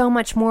done so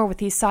much more with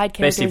these side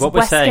characters. Basically, what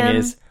we're saying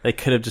is they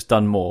could have just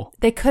done more.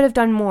 They could have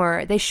done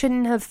more. They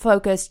shouldn't have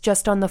focused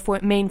just on the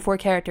main four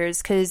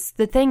characters, because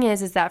the thing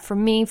is that for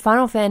me,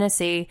 Final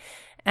Fantasy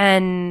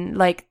and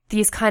like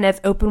these kind of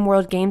open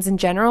world games in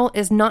general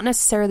is not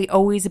necessarily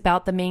always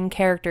about the main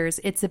characters.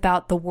 It's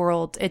about the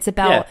world. It's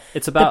about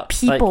the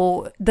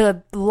people, like,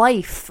 the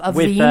life of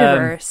the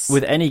universe.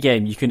 With any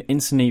game, you can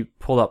instantly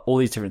pull up all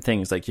these different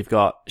things. Like, you've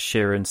got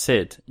Shira and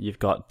Sid, you've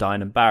got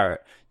Dyne and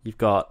Barrett, you've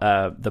got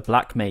the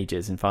Black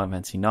Mages in Final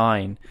Fantasy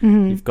 9.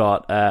 You've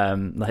got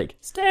like,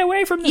 stay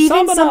away from the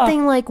even summoner.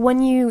 Something like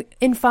when you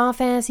in Final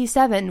Fantasy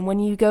 7, when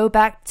you go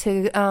back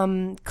to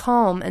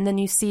Calm and then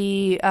you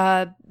see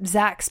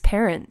Zack's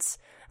parents.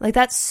 Like,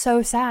 that's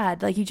so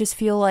sad. Like, you just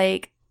feel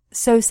like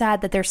so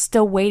sad that they're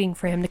still waiting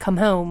for him to come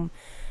home.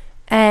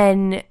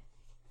 And,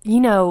 you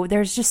know,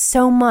 there's just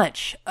so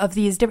much of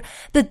these different...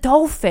 The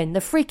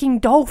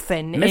freaking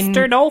dolphin.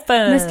 Mr.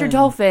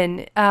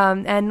 Dolphin.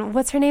 And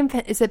what's her name?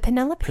 Is it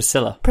Penelope?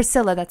 Priscilla,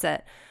 that's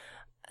it.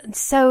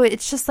 So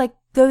it's just like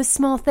those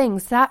small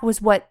things. That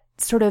was what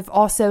sort of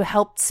also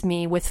helped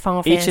me with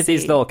Final Fantasy. Each of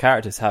these little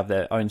characters have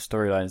their own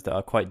storylines that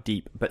are quite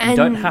deep, but you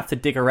don't have to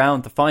dig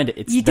around to find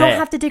it. You don't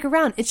have to dig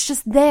around. It's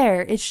just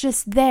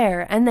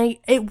there. And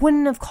it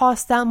wouldn't have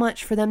cost that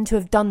much for them to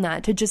have done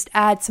that, to just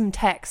add some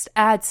text,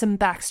 add some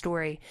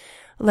backstory.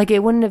 Like,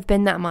 it wouldn't have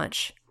been that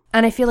much.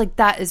 And I feel like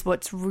that is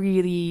was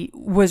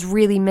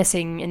really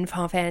missing in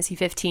Final Fantasy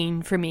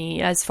 15 for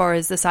me as far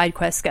as the side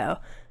quests go.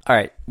 All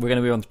right, we're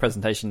going to be on to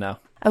presentation now.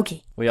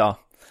 Okay. We are.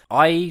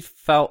 I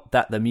felt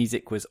that the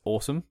music was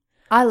awesome.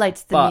 I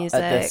liked the music.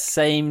 But at the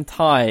same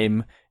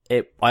time,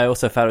 I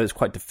also felt it was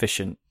quite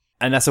deficient.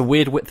 And that's a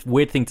weird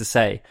thing to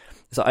say.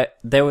 So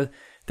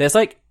there's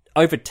like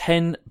over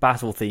 10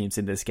 battle themes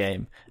in this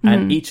game,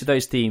 and each of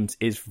those themes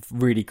is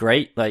really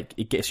great. Like,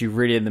 it gets you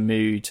really in the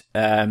mood.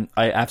 I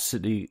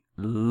absolutely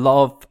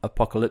love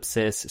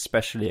Apocalypsis,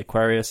 especially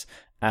Aquarius.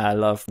 I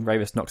love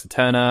Ravus Nox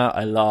Eterna.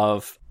 I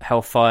love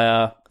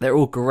Hellfire. They're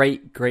all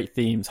great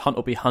themes. Hunt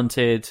or Be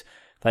Hunted.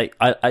 Like,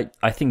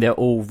 I think they're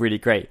all really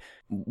great.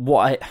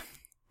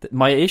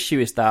 My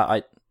issue is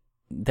that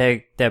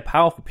they're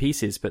powerful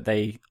pieces, but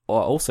they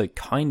are also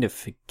kind of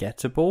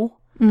forgettable.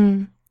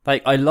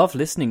 Like, I love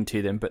listening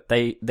to them, but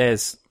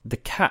the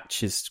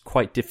catch is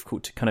quite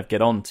difficult to kind of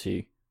get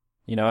onto.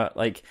 You know,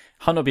 like,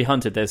 Hunt or Be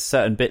Hunted, there's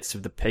certain bits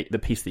of the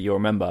piece that you'll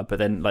remember, but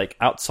then, like,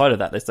 outside of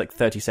that, there's like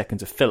 30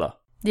 seconds of filler.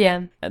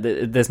 Yeah.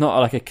 There's not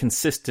like a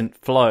consistent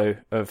flow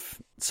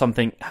of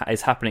something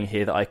is happening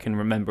here that I can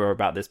remember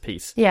about this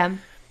piece. Yeah.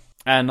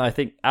 And I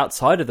think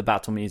outside of the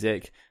battle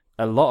music,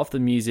 a lot of the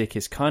music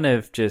is kind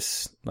of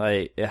just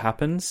like, it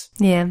happens.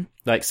 Yeah.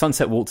 Like,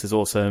 Sunset Waltz is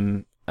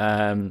awesome.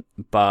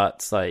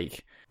 But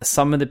like,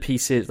 some of the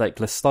pieces, like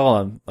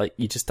Lestalem, like,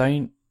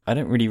 I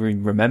don't really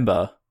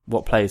remember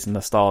what plays in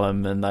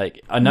Lestalem. And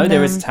like, I know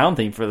there is a town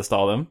theme for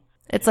Lestalem.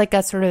 It's like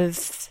a sort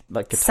of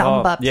like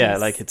guitar. Samba piece. Yeah,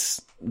 like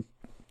it's...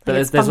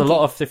 But there's a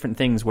lot of different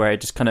things where it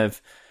just kind of...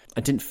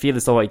 I didn't feel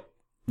as though I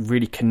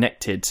really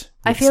connected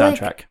with the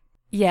soundtrack.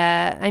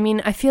 Yeah, I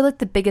mean, I feel like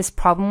the biggest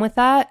problem with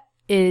that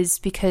is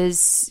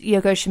because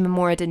Yoko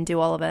Shimomura didn't do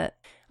all of it.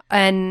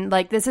 And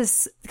like, this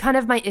is kind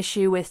of my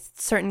issue with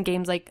certain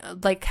games,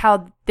 like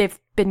how they've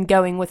been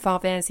going with Final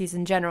Fantasies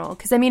in general.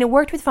 Because I mean, it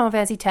worked with Final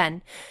Fantasy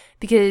X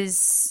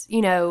because,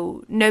 you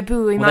know,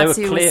 Nobuo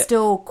Uematsu was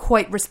still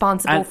quite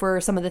responsible for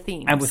some of the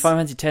themes. And with Final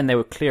Fantasy X, there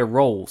were clear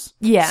roles.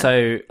 Yeah.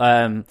 So,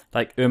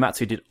 like,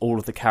 Uematsu did all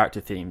of the character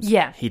themes.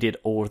 Yeah. He did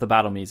all of the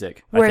battle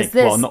music. Whereas I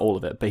think. Well, not all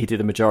of it, but he did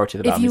the majority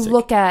of the battle music. If you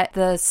look at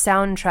the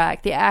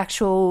soundtrack, the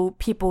actual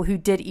people who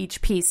did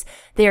each piece,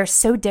 they are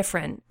so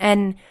different.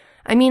 And,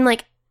 I mean,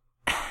 like,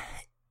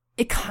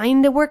 it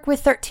kind of worked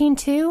with 13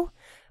 too,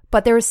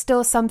 but there was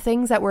still some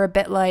things that were a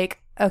bit like,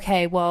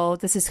 okay, well,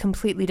 this is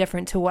completely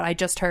different to what I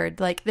just heard.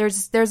 Like,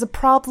 there's a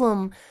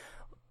problem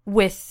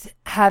with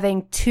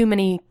having too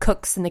many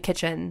cooks in the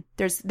kitchen.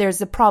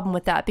 There's a problem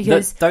with that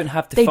because that don't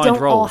have they defined don't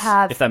all roles,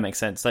 have. if that makes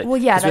sense. Like, Well,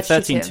 yeah, 'cause with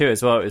that's true 13.2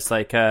 as well, it's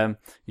like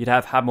you'd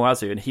have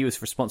Hamuazu, and he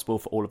was responsible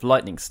for all of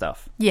lightning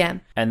stuff. Yeah.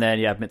 And then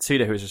you have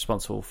Mitsuda, who was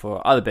responsible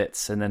for other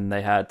bits. And then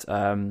they had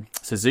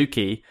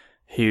Suzuki,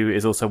 who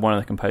is also one of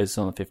the composers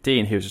on the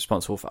 15, who was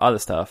responsible for other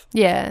stuff.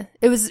 Yeah,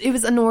 it was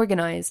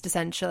unorganized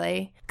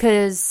essentially.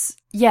 Because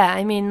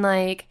I mean,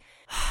 like,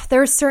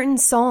 there are certain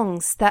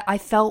songs that I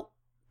felt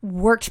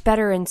worked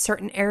better in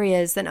certain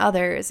areas than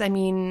others. I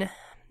mean,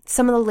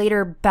 some of the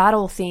later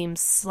battle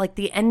themes, like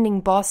the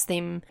ending boss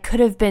theme, could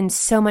have been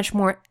so much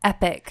more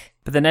epic.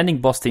 But then ending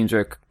boss themes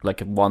are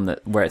like one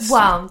that where it's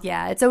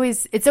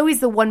it's always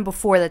the one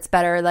before that's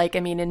better. Like,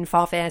 I mean, in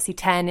Final Fantasy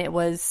X, it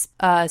was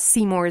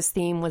Seymour's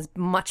theme was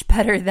much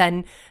better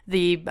than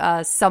the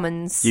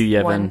summons Yu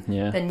Yevon, one,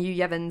 than Yu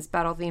Yevon's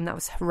battle theme. That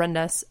was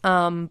horrendous.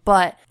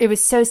 But it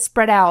was so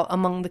spread out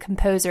among the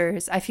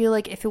composers. I feel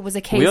like if it was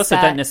a case, we also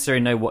don't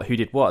necessarily know who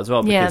did what as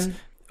well, because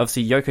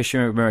obviously Yoko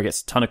Shimomura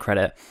gets a ton of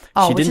credit.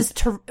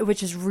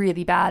 Which is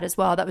really bad as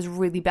well. That was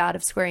really bad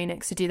of Square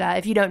Enix to do that.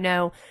 If you don't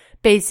know,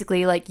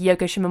 basically, like,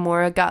 Yoko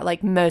Shimomura got,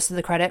 like, most of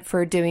the credit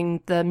for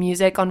doing the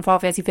music on Final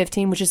Fantasy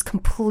 15, which is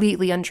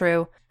completely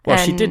untrue. Well,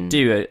 she did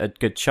do a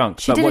good chunk.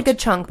 She did a good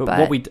chunk, but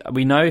what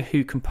we know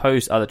who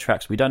composed other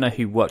tracks. We don't know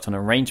who worked on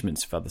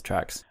arrangements for other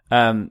tracks.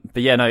 But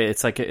yeah, no,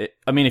 it's like,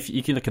 I mean, if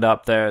you can look it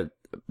up, the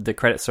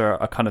credits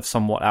are kind of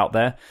somewhat out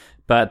there.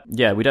 But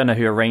yeah, we don't know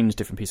who arranged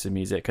different pieces of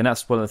music, and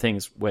that's one of the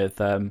things with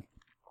Final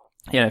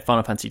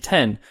Fantasy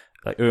X.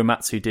 Like,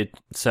 Uematsu did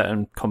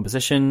certain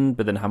composition,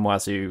 but then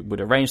Hamuazu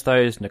would arrange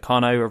those.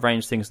 Nakano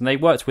arranged things, and they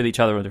worked with each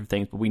other on different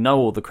things. But we know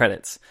all the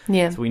credits,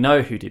 so we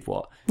know who did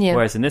what.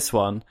 Whereas in this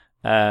one,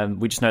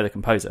 we just know the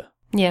composer,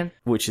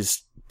 which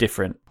is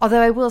different.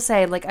 Although I will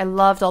say, like, I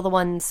loved all the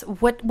ones.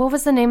 What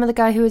was the name of the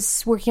guy who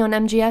was working on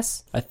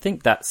MGS? I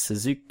think that's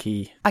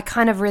Suzuki. I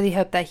kind of really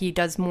hope that he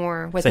does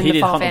more within so he the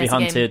did Final Hunt to Be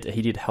Fantasy Hunted. game.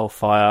 He did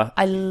Hellfire.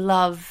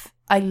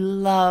 I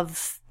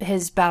love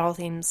his battle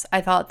themes.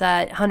 I thought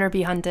that Hunter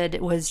be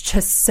Hunted was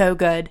just so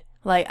good.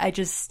 Like,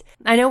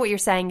 I know what you're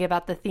saying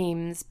about the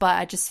themes, but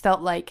I just felt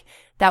like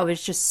that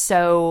was just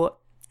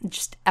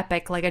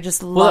epic. Like, I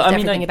just loved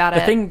everything about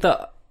it. The thing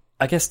that,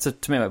 I guess to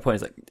make my point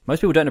is, like,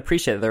 most people don't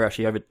appreciate that there are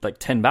actually over like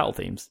 10 battle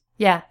themes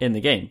in the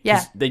game.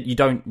 Yeah. You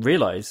don't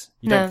realize,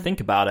 don't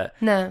think about it.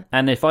 No.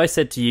 And if I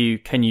said to you,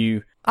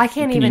 I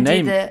can't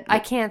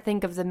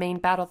think of the main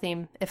battle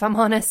theme, if I'm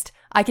honest.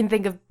 I can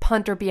think of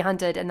Hunter be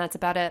Hunted, and that's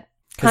about it.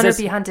 Hunter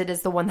be Hunted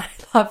is the one that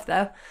I love,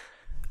 though.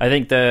 I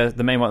think the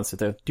main ones are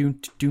the doom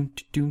doom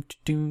doom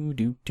doom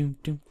doom doom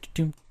doom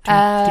doom.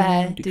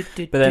 But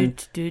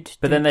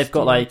then they've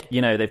got, like,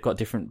 they've got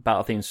different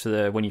battle themes for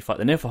the when you fight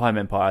the Niflheim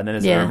Empire, and then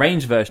there's an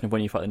arranged version of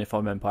when you fight the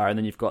Niflheim Empire, and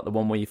then you've got the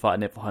one where you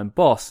fight a Niflheim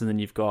boss, and then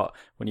you've got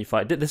when you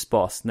fight this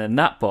boss, and then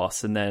that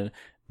boss, and then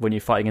when you're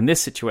fighting in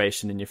this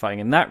situation and you're fighting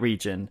in that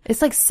region.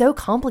 It's, like, so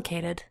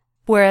complicated.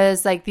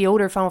 Whereas, like, the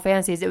older Final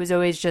Fantasies, it was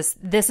always just,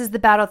 this is the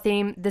battle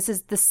theme, this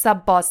is the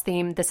sub-boss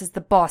theme, this is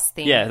the boss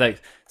theme. Yeah,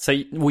 like, so,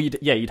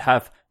 you'd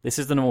have, this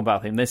is the normal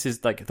battle theme, this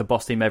is, like, the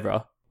boss theme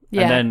ever,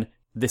 and then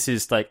this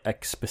is, like, a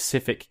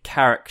specific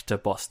character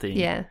boss theme.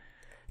 Yeah.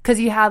 Because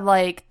you had,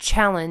 like,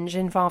 Challenge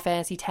in Final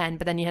Fantasy X,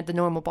 but then you had the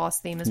normal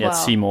boss theme as well. Yeah,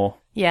 Seymour.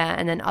 Yeah,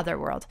 and then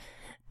Otherworld.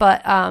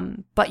 But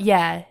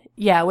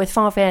yeah, with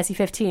Final Fantasy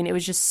 15, it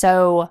was just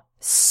so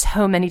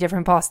many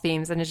different boss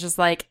themes, and it's just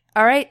like,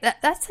 all right,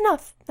 that's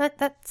enough.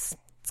 It's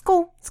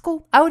cool. It's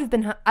cool. I would have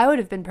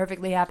been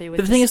perfectly happy with.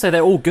 But the thing is, though,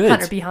 they're all good.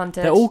 Hunter be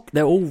Hunted. They're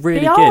all really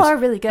good. They all are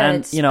really good.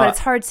 And, but it's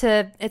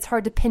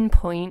hard to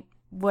pinpoint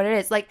what it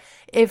is. Like,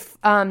 if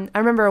I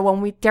remember when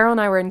Daryl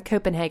and I were in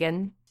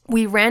Copenhagen,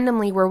 we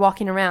randomly were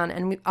walking around,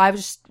 and I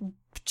was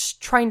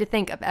just trying to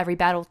think of every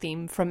battle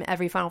theme from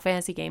every Final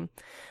Fantasy game.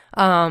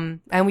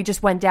 And we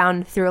just went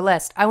down through a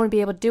list. I want to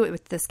be able to do it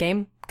with this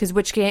game, because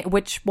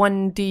which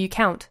one do you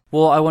count?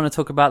 Well, I want to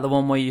talk about the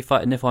one where you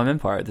fight a Niflheim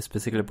Empire at this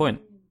particular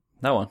point.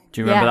 That one. Do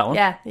you remember that one?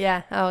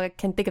 Yeah. Oh, I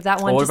can think of that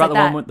one. What about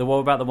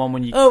the one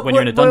when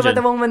you're in a dungeon? What about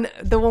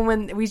the one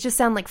when we just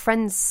sound like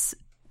Friends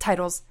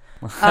titles,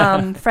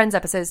 Friends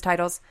episodes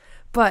titles?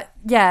 But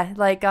yeah,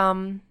 like,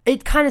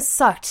 it kind of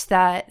sucked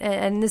that,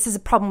 and this is a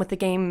problem with the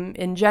game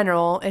in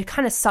general. It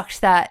kind of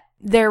sucked that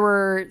there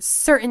were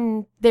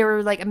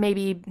like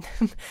maybe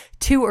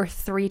 2 or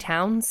 3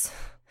 towns,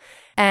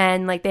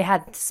 and like they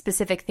had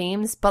specific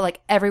themes, but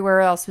like everywhere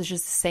else was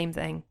just the same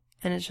thing.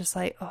 And it's just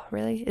like, oh,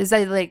 really? Is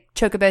that like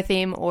Chocobo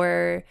theme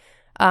or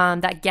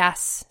that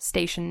gas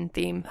station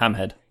theme?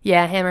 Hammerhead.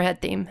 Yeah,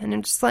 Hammerhead theme. And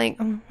I'm just like,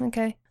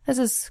 okay, this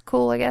is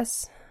cool, I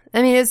guess.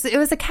 I mean, it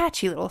was a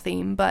catchy little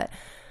theme, but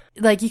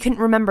like you couldn't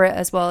remember it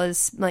as well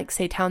as like,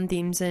 say, town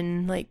themes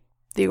in like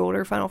the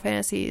older Final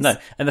Fantasies. No,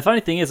 and the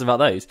funny thing is about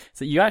those is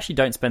that you actually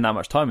don't spend that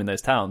much time in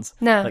those towns.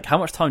 No. Like, how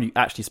much time do you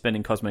actually spend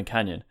in Cosmo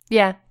Canyon?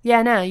 Yeah,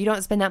 no, you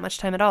don't spend that much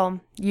time at all.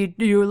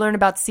 You learn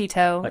about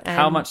Sito. Like,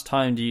 how much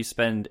time do you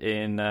spend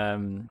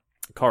in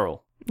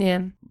Coral?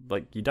 Yeah.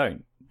 Like, you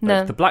don't. No.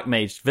 Like, the Black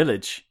Mage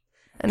Village.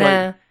 No.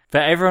 Like,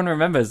 but everyone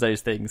remembers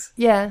those things.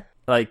 Yeah.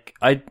 Like,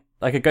 I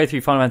I could go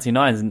through Final Fantasy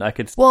 9s and I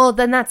could... Well,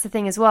 then that's the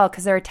thing as well,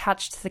 because they're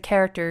attached to the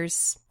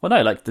characters. Well,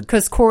 no, like...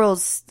 Because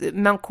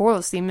Mount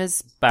Coral's theme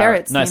is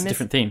Barrett's theme. No, it's a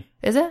different theme.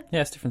 Is it?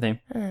 Yeah, it's a different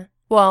theme.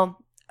 Well,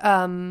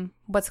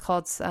 what's it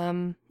called?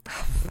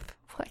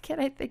 Why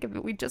can't I think of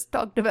it? We just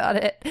talked about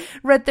it.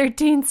 Red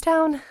 13's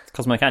town.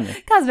 Cosmo Canyon.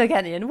 Cosmo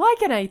Canyon. Why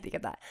can't I think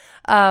of that?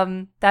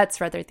 That's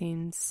Red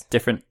 13's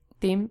Different.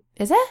 theme.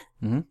 Is it?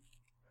 Mm-hmm.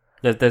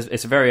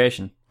 It's a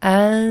variation.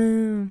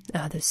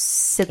 Those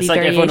silly It's like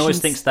variations. everyone always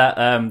thinks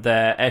that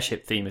their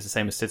airship theme is the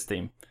same as Sid's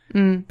theme.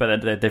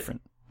 But they're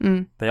different.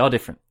 They are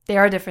different. They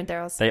are different,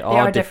 Daryl. They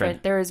are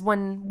different. There is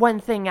one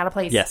thing out of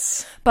place.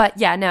 Yes. But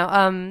yeah,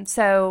 no.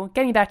 So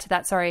getting back to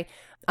that, sorry.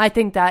 I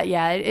think that,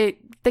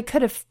 they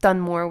could have done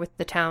more with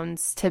the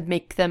towns to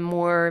make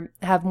them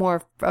have more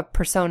of a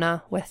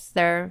persona with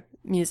their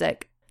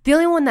music. The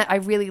only one that I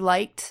really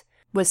liked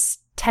was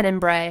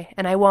Tenebrae,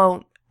 and I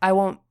won't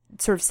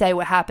sort of say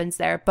what happens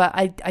there, but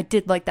I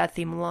did like that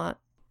theme a lot.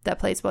 That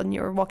plays when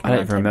you were walking around. I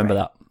don't even remember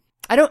that.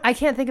 I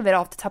can't think of it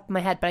off the top of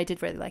my head, but I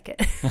did really like it.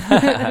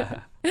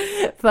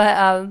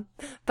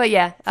 but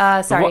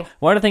yeah, sorry.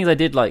 One of the things I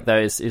did like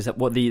though is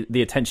what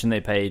the attention they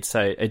paid.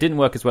 So it didn't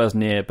work as well as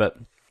Nier, but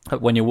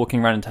when you're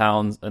walking around in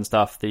towns and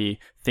stuff, the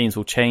themes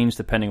will change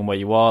depending on where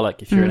you are.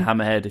 Like if you're in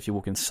Hammerhead, if you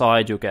walk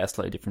inside, you'll get a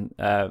slightly different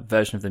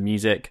version of the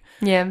music.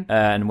 Yeah.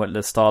 And what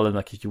the style of,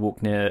 like if you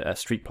walk near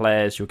street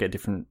players, you'll get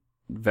different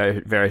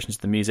variations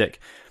of the music.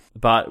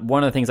 But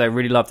one of the things I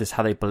really loved is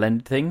how they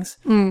blend things.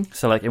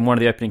 So like in one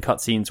of the opening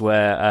cutscenes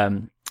where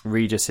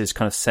Regis is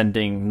kind of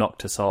sending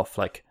Noctis off,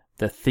 like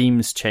the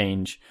themes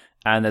change.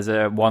 And there's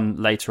one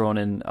later on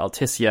in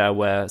Alticia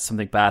where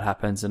something bad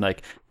happens and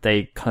like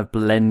they kind of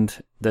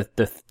blend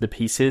the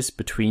pieces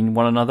between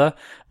one another.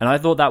 And I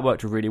thought that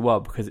worked really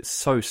well because it's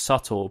so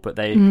subtle, but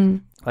they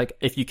like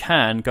if you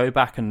can go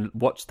back and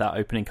watch that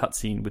opening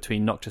cutscene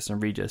between Noctis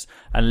and Regis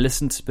and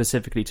listen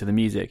specifically to the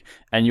music,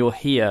 and you'll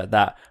hear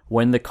that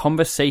when the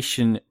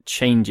conversation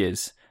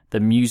changes, the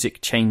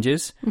music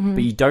changes,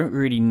 but you don't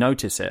really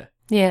notice it.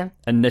 Yeah.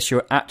 Unless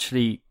you're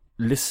actually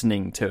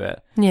listening to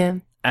it. Yeah.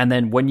 And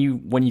then when you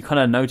kind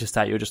of notice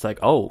that, you're just like,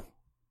 oh,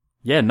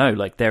 yeah, no,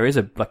 like there is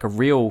a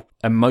real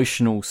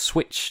emotional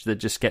switch that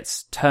just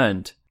gets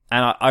turned.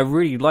 And I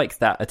really like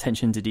that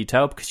attention to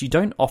detail because you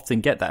don't often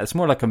get that. It's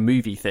more like a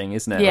movie thing,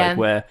 isn't it? Yeah. Like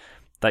where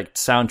like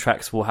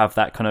soundtracks will have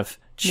that kind of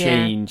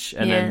change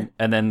and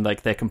then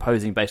like they're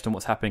composing based on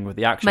what's happening with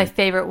the action. My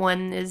favorite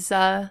one is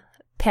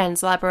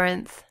Pan's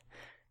Labyrinth.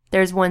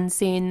 There's one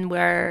scene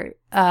where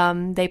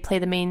they play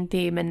the main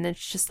theme and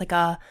it's just like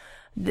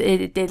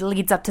it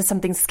leads up to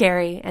something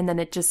scary and then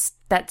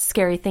that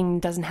scary thing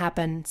doesn't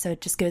happen, so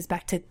it just goes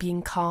back to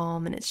being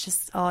calm and it's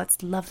just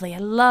it's lovely. I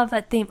love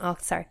that theme. Oh,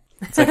 sorry.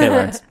 It's okay,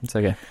 Lawrence. It's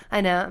okay.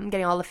 I know, I'm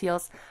getting all the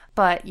feels.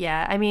 But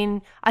yeah, I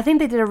mean, I think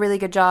they did a really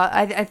good job.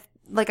 I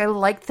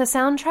liked the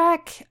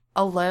soundtrack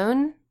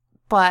alone,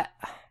 but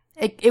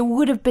it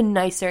would have been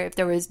nicer if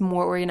there was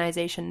more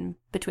organization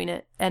between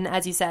it. And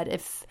as you said,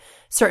 if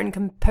certain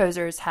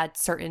composers had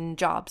certain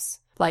jobs,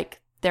 like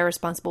they're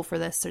responsible for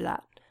this or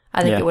that.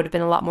 I think it would have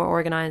been a lot more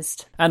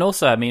organized. And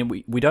also, I mean,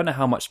 we don't know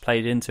how much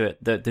played into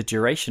it, the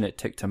duration it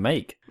took to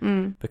make.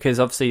 Because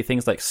obviously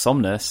things like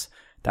Somnus,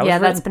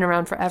 that's been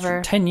around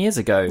forever. 10 years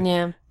ago.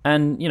 Yeah.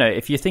 And,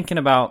 if you're thinking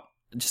about,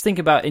 just think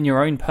about in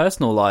your own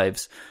personal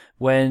lives,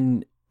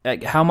 when,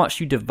 how much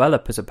you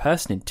develop as a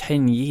person in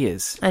 10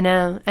 years. I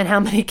know. And how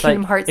many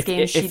Kingdom Hearts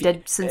games she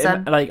did since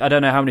then. Like, I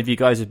don't know how many of you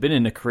guys have been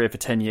in a career for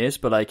 10 years,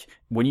 but like,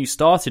 when you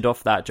started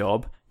off that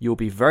job, you'll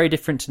be very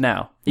different to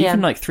now. Even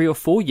like 3 or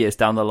 4 years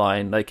down the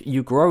line, like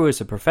you grow as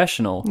a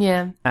professional.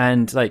 Yeah.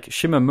 And like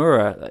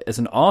Shimomura as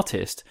an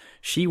artist,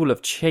 she will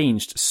have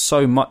changed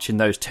so much in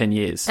those 10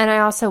 years. And I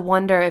also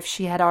wonder if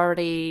she had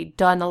already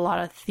done a lot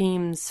of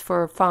themes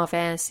for Final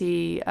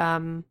Fantasy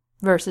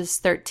Versus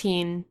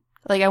 13.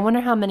 Like I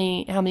wonder how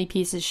many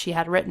pieces she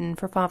had written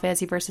for Final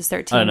Fantasy Versus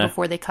 13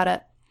 before they cut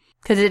it.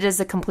 Because it is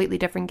a completely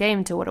different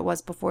game to what it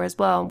was before as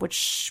well,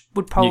 which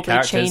would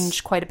probably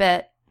change quite a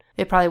bit.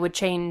 It probably would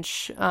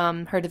change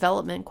her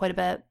development quite a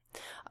bit.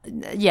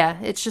 Yeah,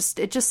 it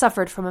just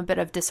suffered from a bit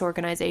of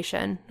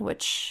disorganization,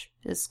 which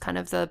is kind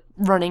of the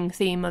running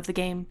theme of the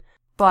game.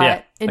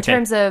 But in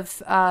terms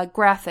of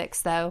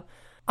graphics, though,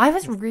 I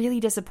was really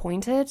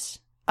disappointed.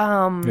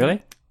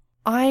 Really?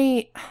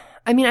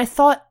 I mean, I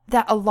thought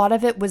that a lot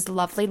of it was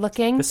lovely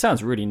looking. This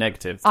sounds really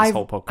negative, this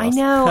whole podcast. I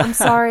know, I'm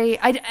sorry.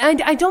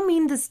 I don't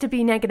mean this to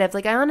be negative.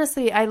 Like, I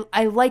honestly,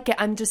 I like it.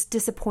 I'm just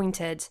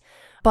disappointed.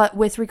 But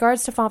with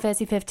regards to Final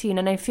Fantasy 15,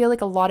 and I feel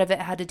like a lot of it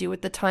had to do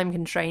with the time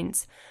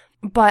constraints,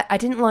 but I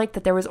didn't like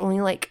that there was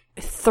only like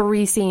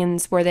 3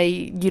 scenes where they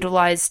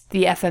utilized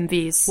the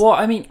FMVs. Well,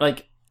 I mean,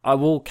 like, I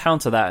will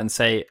counter that and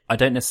say I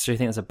don't necessarily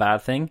think that's a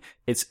bad thing.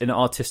 It's an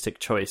artistic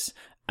choice.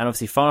 And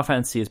obviously Final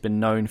Fantasy has been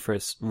known for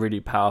its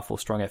really powerful,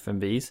 strong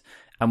FMVs.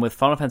 And with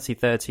Final Fantasy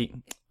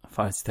 15,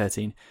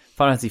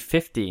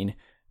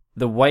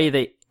 the way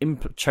they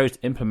chose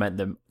to implement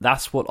them,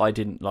 that's what I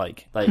didn't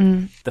like. Like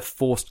the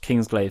forced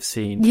Kingsglaive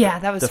scene. Yeah,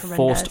 that was the horrendous.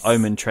 Forced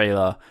Omen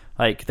trailer.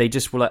 Like, they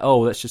just were like, oh,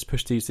 let's just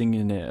push these things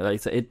in there.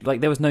 Like,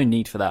 there was no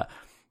need for that.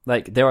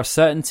 Like, there are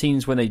certain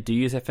scenes when they do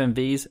use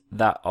FMVs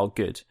that are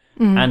good.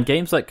 And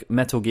games like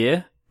Metal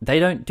Gear, they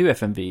don't do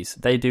FMVs.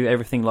 They do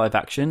everything live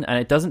action, and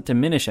it doesn't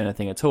diminish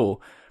anything at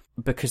all,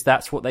 because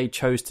that's what they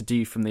chose to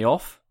do from the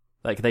off.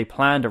 Like, they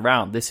planned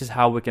around, this is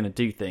how we're going to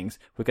do things.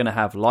 We're going to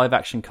have live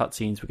action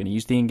cutscenes, we're going to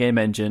use the in-game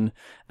engine,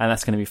 and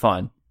that's going to be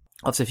fine.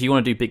 Also, if you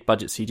want to do big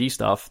budget CG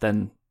stuff,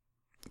 then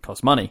it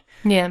costs money.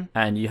 Yeah.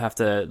 And you have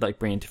to, like,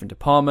 bring in different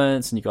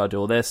departments, and you got to do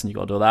all this, and you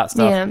got to do all that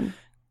stuff. Yeah.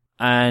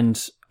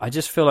 And I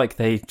just feel like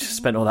they just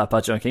spent all that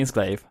budget on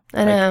Kingsglaive.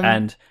 I know.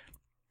 And,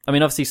 I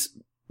mean,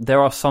 obviously,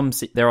 there are some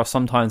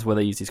times where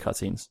they use these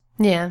cutscenes.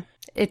 Yeah.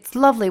 It's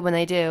lovely when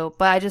they do,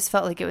 but I just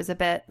felt like it was a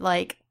bit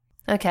like,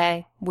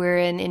 okay, we're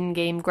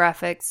in-game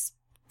graphics.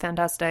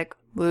 Fantastic.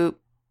 Whoop.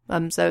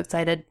 I'm so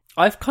excited.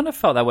 I've kind of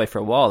felt that way for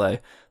a while, though.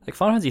 Like,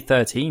 Final Fantasy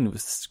 13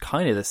 was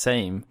kind of the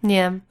same.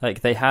 Yeah.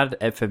 Like, they had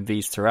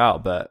FMVs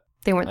throughout, but...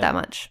 They weren't that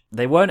much.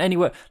 They weren't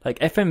anywhere... Like,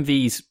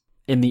 FMVs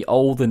in the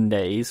olden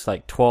days,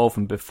 like 12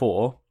 and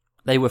before,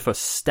 they were for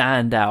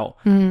standout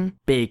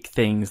big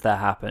things that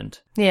happened.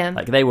 Yeah.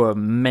 Like, they were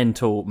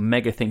mental,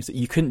 mega things that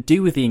you couldn't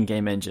do with the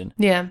in-game engine.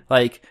 Yeah.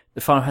 Like,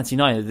 the Final Fantasy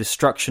 9, the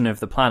destruction of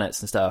the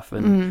planets and stuff.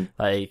 And,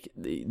 like,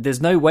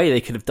 there's no way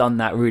they could have done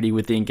that really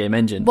with the in-game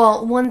engine.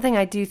 Well, one thing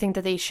I do think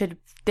that they should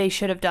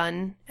have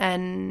done,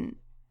 and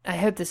I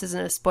hope this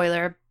isn't a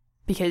spoiler,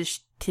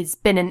 because it's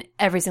been in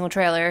every single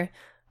trailer,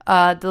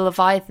 the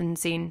Leviathan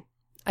scene.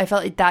 I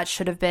felt like that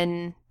should have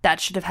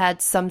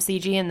had some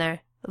CG in there.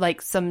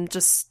 Like, some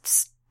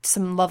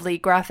lovely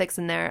graphics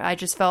in there. I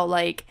just felt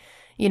like,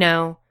 you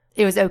know,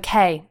 it was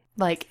okay.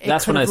 Like, it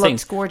That's could one have of the looked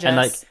things. gorgeous. And,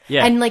 like,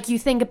 yeah. And, like, you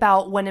think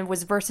about when it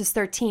was Versus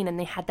 13 and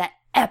they had that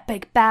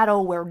epic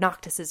battle where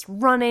Noctis is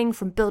running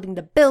from building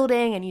to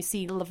building and you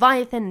see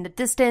Leviathan in the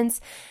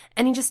distance,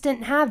 and you just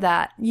didn't have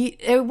that.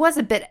 It was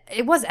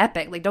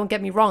epic. Like, don't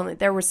get me wrong. Like,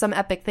 there were some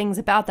epic things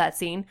about that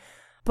scene,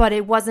 but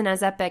it wasn't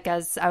as epic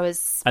as I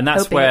was And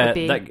that's hoping it where, would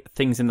be. like,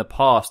 things in the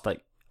past,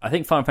 like, I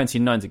think Final Fantasy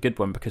 9 is a good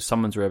one because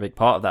summons were a big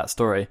part of that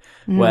story,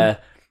 where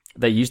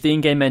they used the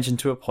in-game engine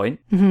to a point,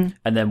 and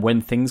then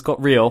when things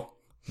got real,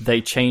 they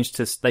changed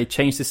the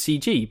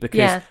CG,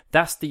 because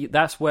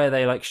that's where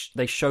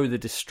they show the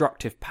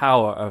destructive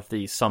power of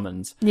these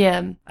summons,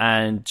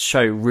 and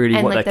show really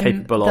and what like they're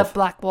capable the of.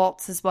 Black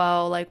Waltz as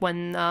well, like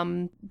when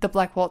the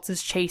Black Waltz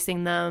is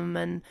chasing them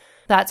and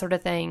that sort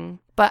of thing.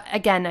 But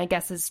again, I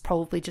guess it's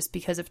probably just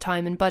because of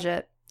time and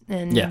budget,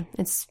 and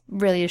it's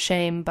really a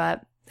shame,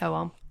 but oh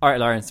well. All right,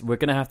 Lawrence, we're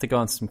going to have to go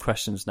on to some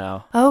questions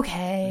now.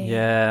 Okay.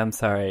 Yeah, I'm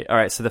sorry. All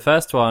right, so the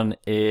first one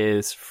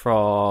is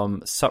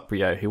from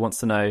Suprio, who wants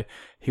to know,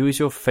 who is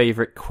your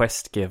favourite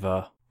quest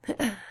giver?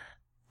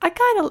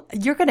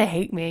 You're gonna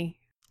hate me.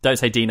 Don't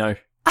say Dino.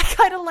 I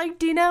kind of like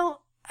Dino.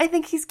 I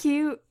think he's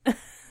cute.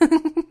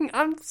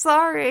 I'm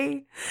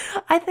sorry.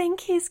 I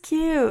think he's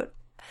cute.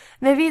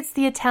 Maybe it's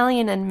the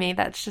Italian in me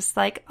that's just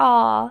like,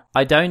 aw.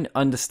 I don't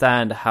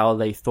understand how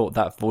they thought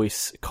that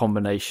voice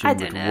combination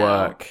would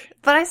work.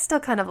 But I still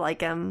kind of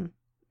like him.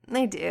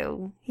 I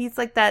do. He's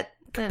like that.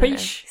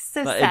 Capiche? He's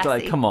so like, sassy.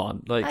 like, come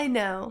on. Like, I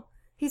know.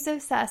 He's so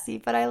sassy,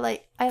 but I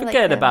like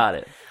forget him. about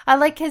it. I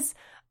like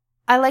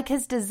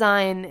his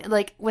design.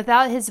 Like,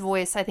 without his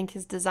voice, I think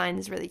his design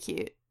is really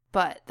cute.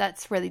 But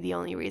that's really the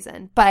only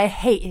reason. But I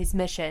hate his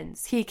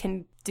missions. He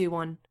can do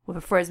one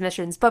for his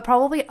missions. But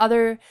probably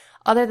other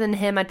than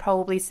him, I'd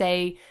probably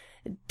say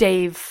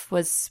Dave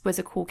was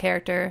a cool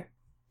character.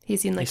 He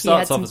seemed like he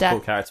had some off as depth. a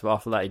cool character, but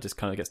after that he just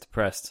kind of gets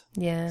depressed.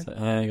 Yeah. It's like,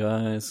 hey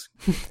guys,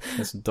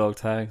 get some dog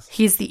tags.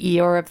 He's the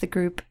Eeyore of the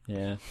group.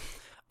 Yeah.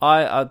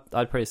 I'd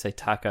probably say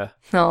Taka.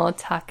 Oh,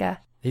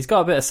 Taka. He's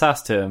got a bit of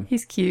sass to him.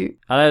 He's cute.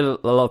 I know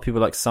a lot of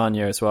people like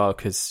Sanya as well,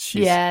 because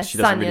she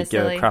doesn't really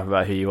give a crap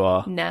about who you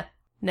are. Nah.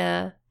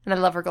 And I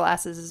love her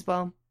glasses as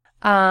well.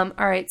 All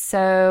right,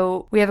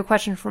 so we have a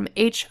question from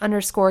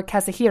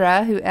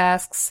H_Kazuhira, who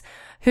asks,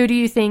 who do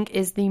you think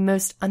is the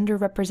most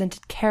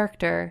underrepresented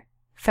character?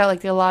 Felt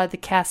like a lot of the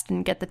cast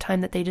didn't get the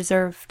time that they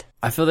deserved.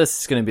 I feel this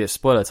is going to be a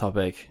spoiler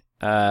topic.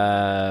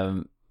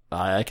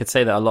 I could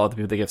say that a lot of the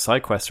people that give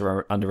side quests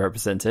are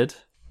underrepresented.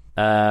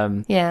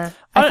 Yeah,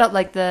 I felt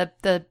like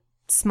the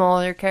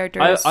smaller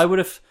characters. I would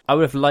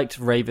have liked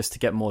Ravis to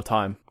get more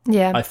time.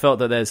 Yeah, I felt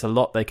that there's a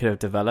lot they could have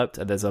developed,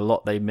 and there's a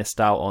lot they missed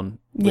out on.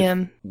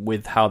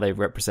 With how they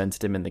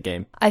represented him in the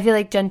game. I feel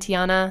like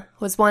Gentiana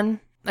was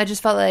one. I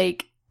just felt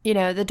like, you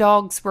know, the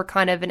dogs were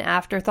kind of an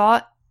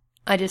afterthought.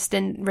 I just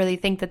didn't really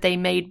think that they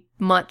made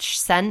much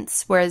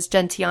sense. Whereas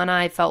Gentiana,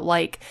 I felt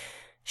like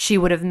she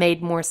would have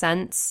made more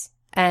sense.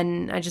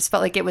 And I just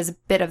felt like it was a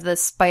bit of the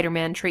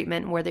Spider-Man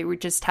treatment where they were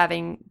just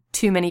having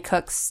too many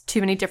cooks, too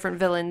many different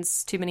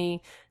villains, too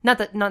many,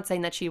 not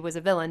saying that she was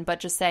a villain, but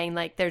just saying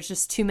like there's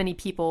just too many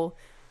people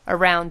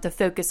around to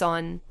focus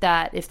on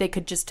that. If they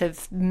could just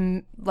have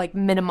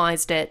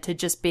minimized it to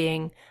just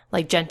being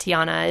like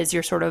Gentiana as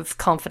your sort of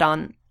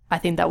confidant, I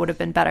think that would have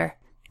been better.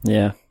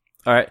 Yeah.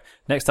 All right.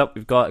 Next up,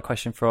 we've got a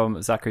question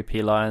from Zachary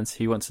P. Lyons,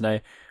 who wants to know,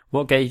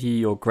 what gave you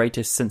your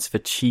greatest sense of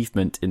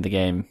achievement in the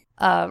game?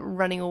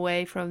 running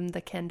away from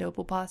the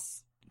Candoble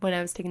boss when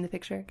I was taking the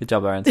picture. Good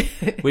job, Aaron.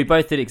 We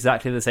both did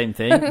exactly the same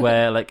thing,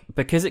 where like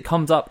because it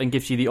comes up and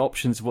gives you the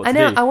options of what to do.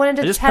 I wanted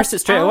to just pressed it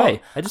straight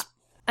away.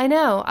 I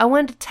know. I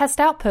wanted to test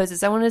out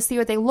poses. I wanted to see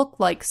what they look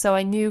like, so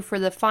I knew for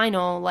the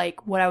final,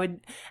 like, what I would...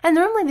 And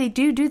normally they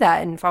do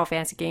that in Final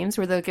Fantasy games,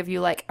 where they'll give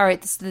you, like, all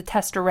right, this is the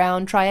tester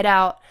round, try it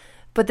out.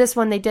 But this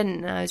one they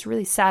didn't, and I was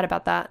really sad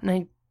about that. And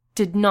I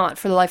did not,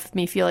 for the life of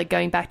me, feel like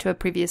going back to a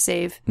previous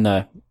save.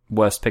 No.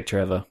 Worst picture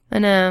ever. I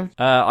know.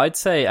 I'd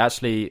say,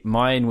 actually,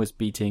 mine was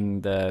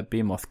beating the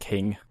Behemoth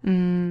King.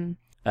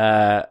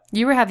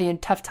 You were having a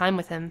tough time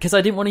with him. Because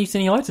I didn't want to use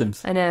any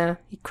items. I know.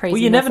 You crazy.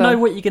 Well, you never know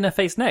what you're going to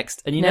face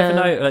next. And you never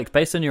know, like,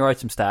 based on your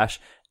item stash,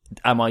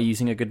 am I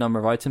using a good number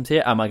of items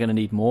here? Am I going to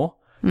need more?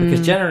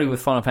 Because generally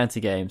with Final Fantasy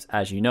games,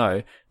 as you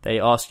know, they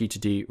ask you to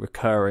do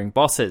recurring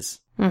bosses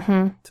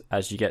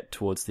as you get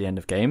towards the end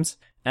of games.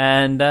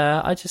 And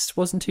I just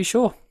wasn't too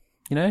sure.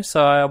 You know,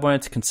 so I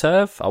wanted to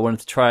conserve. I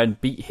wanted to try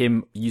and beat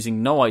him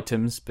using no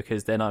items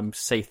because then I'm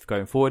safe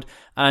going forward.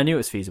 And I knew it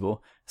was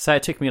feasible. So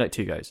it took me like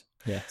 2 goes.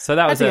 Yeah. So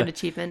that's a good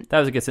achievement. That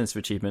was a good sense of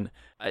achievement.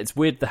 It's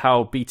weird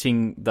how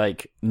beating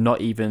like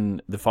not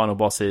even the final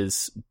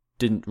bosses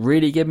didn't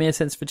really give me a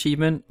sense of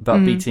achievement,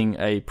 but beating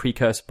a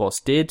precursor boss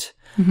did.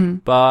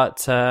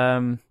 But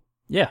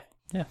yeah.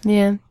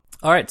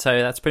 All right, so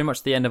that's pretty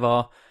much the end of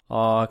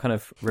our kind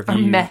of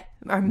review.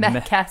 Our meh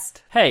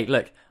cast. Hey,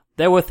 look.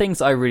 There were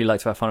things I really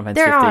liked about Final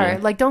Fantasy 15. There are.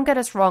 Like, don't get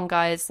us wrong,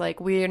 guys.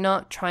 Like, we're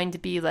not trying to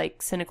be,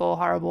 like, cynical,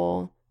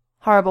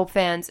 horrible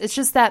fans. It's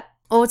just that,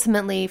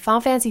 ultimately,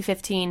 Final Fantasy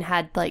 15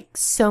 had, like,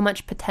 so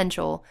much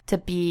potential to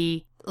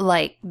be,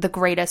 like, the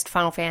greatest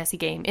Final Fantasy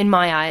game, in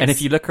my eyes. And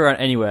if you look around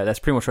anywhere, that's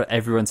pretty much what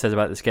everyone says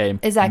about this game.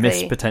 Exactly.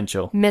 Missed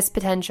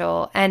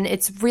potential. And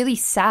it's really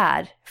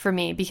sad for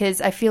me, because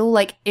I feel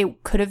like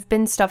it could have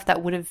been stuff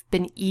that would have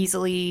been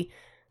easily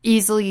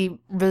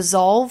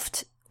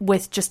resolved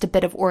with just a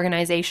bit of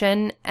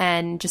organization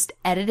and just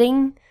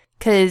editing.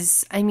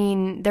 Because, I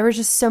mean, there were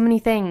just so many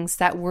things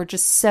that were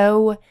just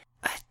so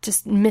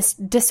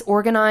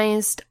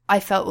disorganized. I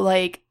felt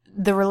like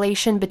the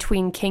relation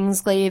between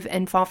Kingsglaive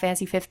and Final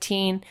Fantasy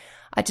 15,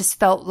 I just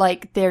felt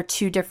like they're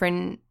two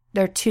different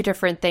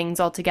things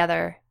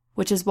altogether,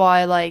 which is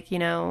why, like, you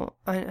know,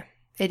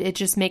 it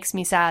just makes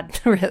me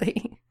sad,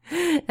 really.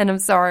 And I'm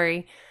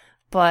sorry,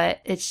 but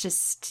it's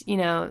just, you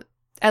know,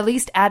 at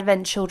least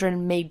Advent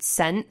Children made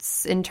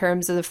sense in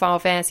terms of the Final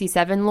Fantasy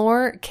VII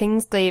lore.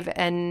 Kingsglaive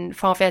and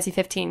Final Fantasy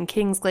 15,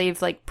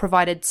 Kingsglaive, like,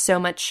 provided so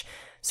much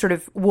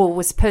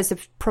was supposed to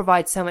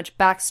provide so much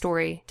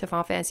backstory to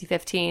Final Fantasy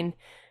 15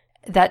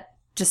 that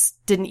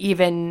just didn't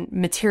even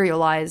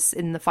materialize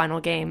in the final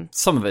game.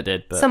 Some of it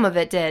did, but... Some of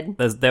it did.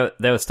 There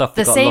was stuff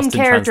that got lost in translation. The same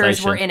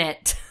characters were in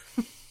it.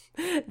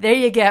 There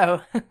you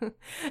go.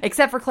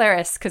 Except for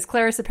Claris, because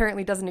Claris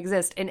apparently doesn't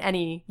exist in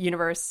any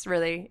universe,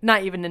 really.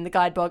 Not even in the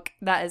guidebook.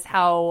 That is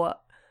how...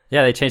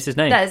 Yeah, they changed his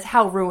name. That is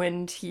how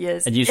ruined he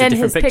is. And used a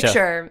different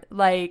picture.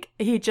 Like,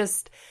 he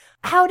just...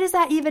 How does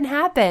that even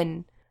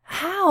happen?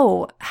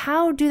 How?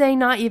 How do they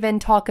not even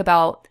talk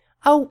about...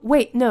 Oh,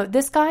 wait, no,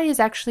 this guy is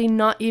actually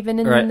not even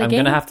in the game? I'm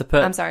going to have to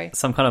put I'm sorry.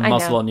 some kind of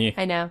muscle on you.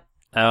 I know.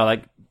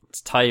 Like,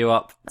 tie you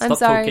up. Stop I'm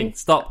sorry. talking.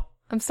 Stop.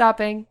 I'm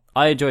stopping.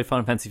 I enjoyed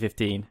Final Fantasy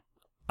 15.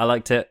 I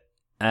liked it.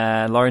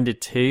 Lauren did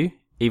too,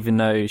 even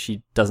though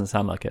she doesn't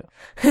sound like it.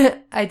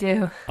 I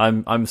do.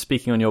 I'm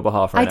speaking on your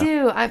behalf right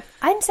now. I do.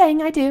 I'm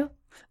saying I do.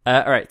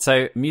 All right,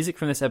 so music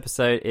from this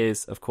episode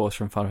is, of course,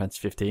 from Final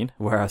Fantasy 15.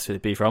 Where else would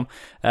it be from?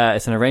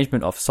 It's an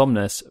arrangement of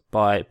Somnus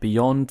by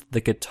Beyond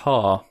the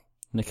Guitar,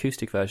 an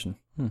acoustic version.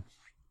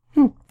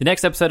 The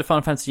next episode of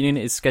Final Fantasy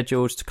Union is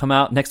scheduled to come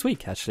out next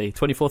week, actually,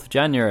 24th of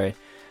January.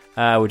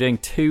 We're doing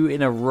 2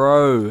 in a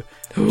row,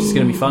 which is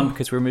going to be fun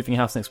because we're moving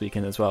house next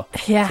weekend as well.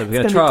 Yeah, so we're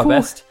going to try our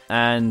best,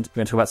 and we're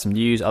going to talk about some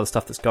news, other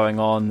stuff that's going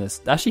on.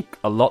 There's actually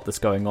a lot that's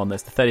going on.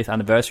 There's the 30th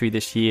anniversary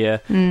this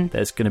year.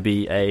 There's going to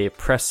be a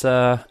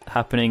presser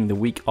happening the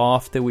week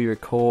after we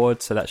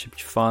record, so that should be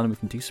fun. We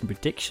can do some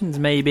predictions,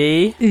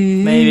 maybe.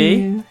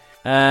 Maybe.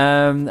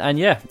 And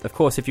yeah, of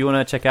course, if you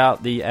want to check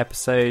out the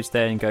episodes,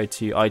 then go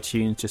to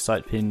iTunes, just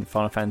type in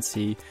Final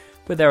Fantasy.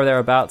 We're there or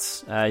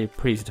thereabouts. You're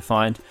pretty easy to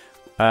find.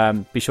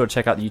 Be sure to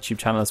check out the YouTube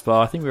channel as well.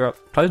 I think we're up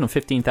close on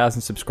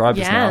 15,000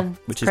 subscribers now,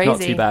 which is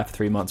not too bad for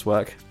 3 months'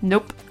 work.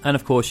 Nope. And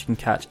of course, you can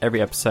catch every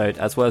episode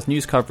as well as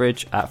news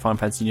coverage at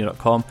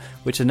FinalFantasyNews.com,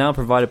 which is now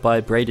provided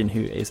by Braden,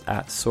 who is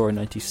at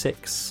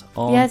Sora96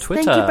 on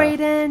Twitter. Thank you,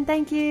 Braden.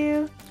 Thank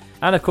you.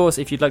 And of course,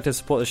 if you'd like to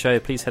support the show,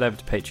 please head over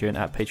to Patreon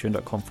at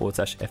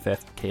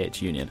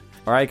patreon.com/FFKHUnion.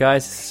 All right,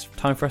 guys, it's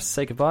time for us to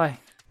say goodbye.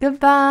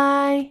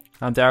 Goodbye.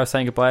 I'm Darryl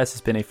saying goodbye. This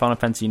has been a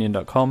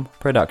FinalFantasyUnion.com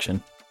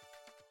production.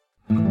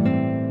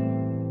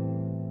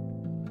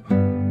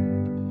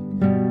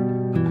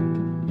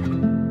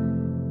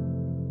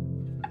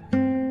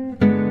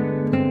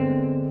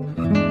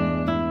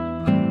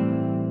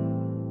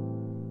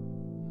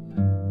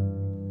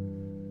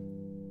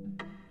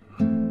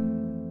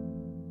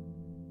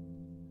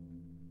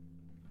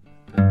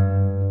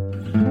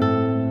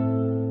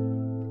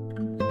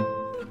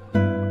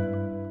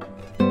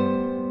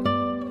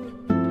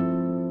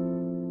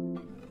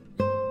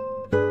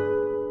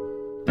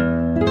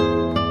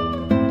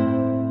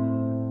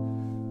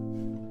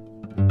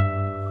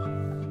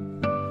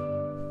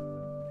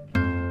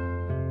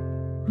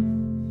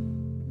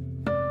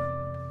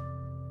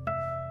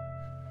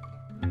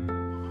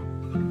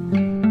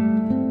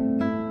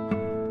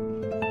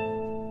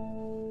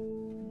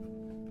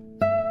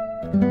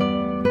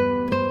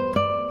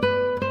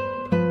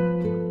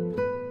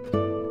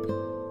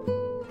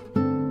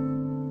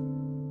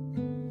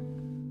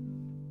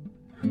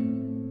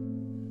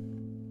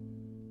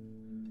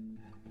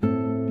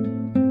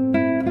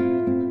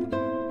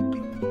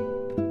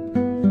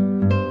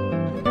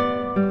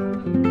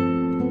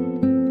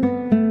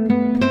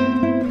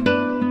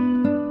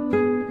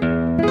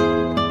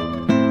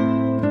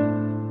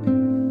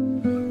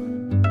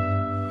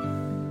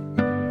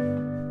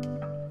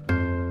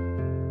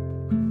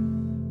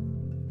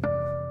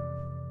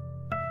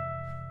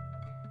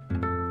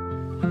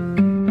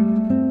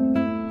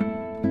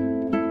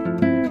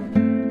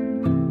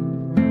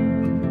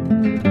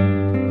 you.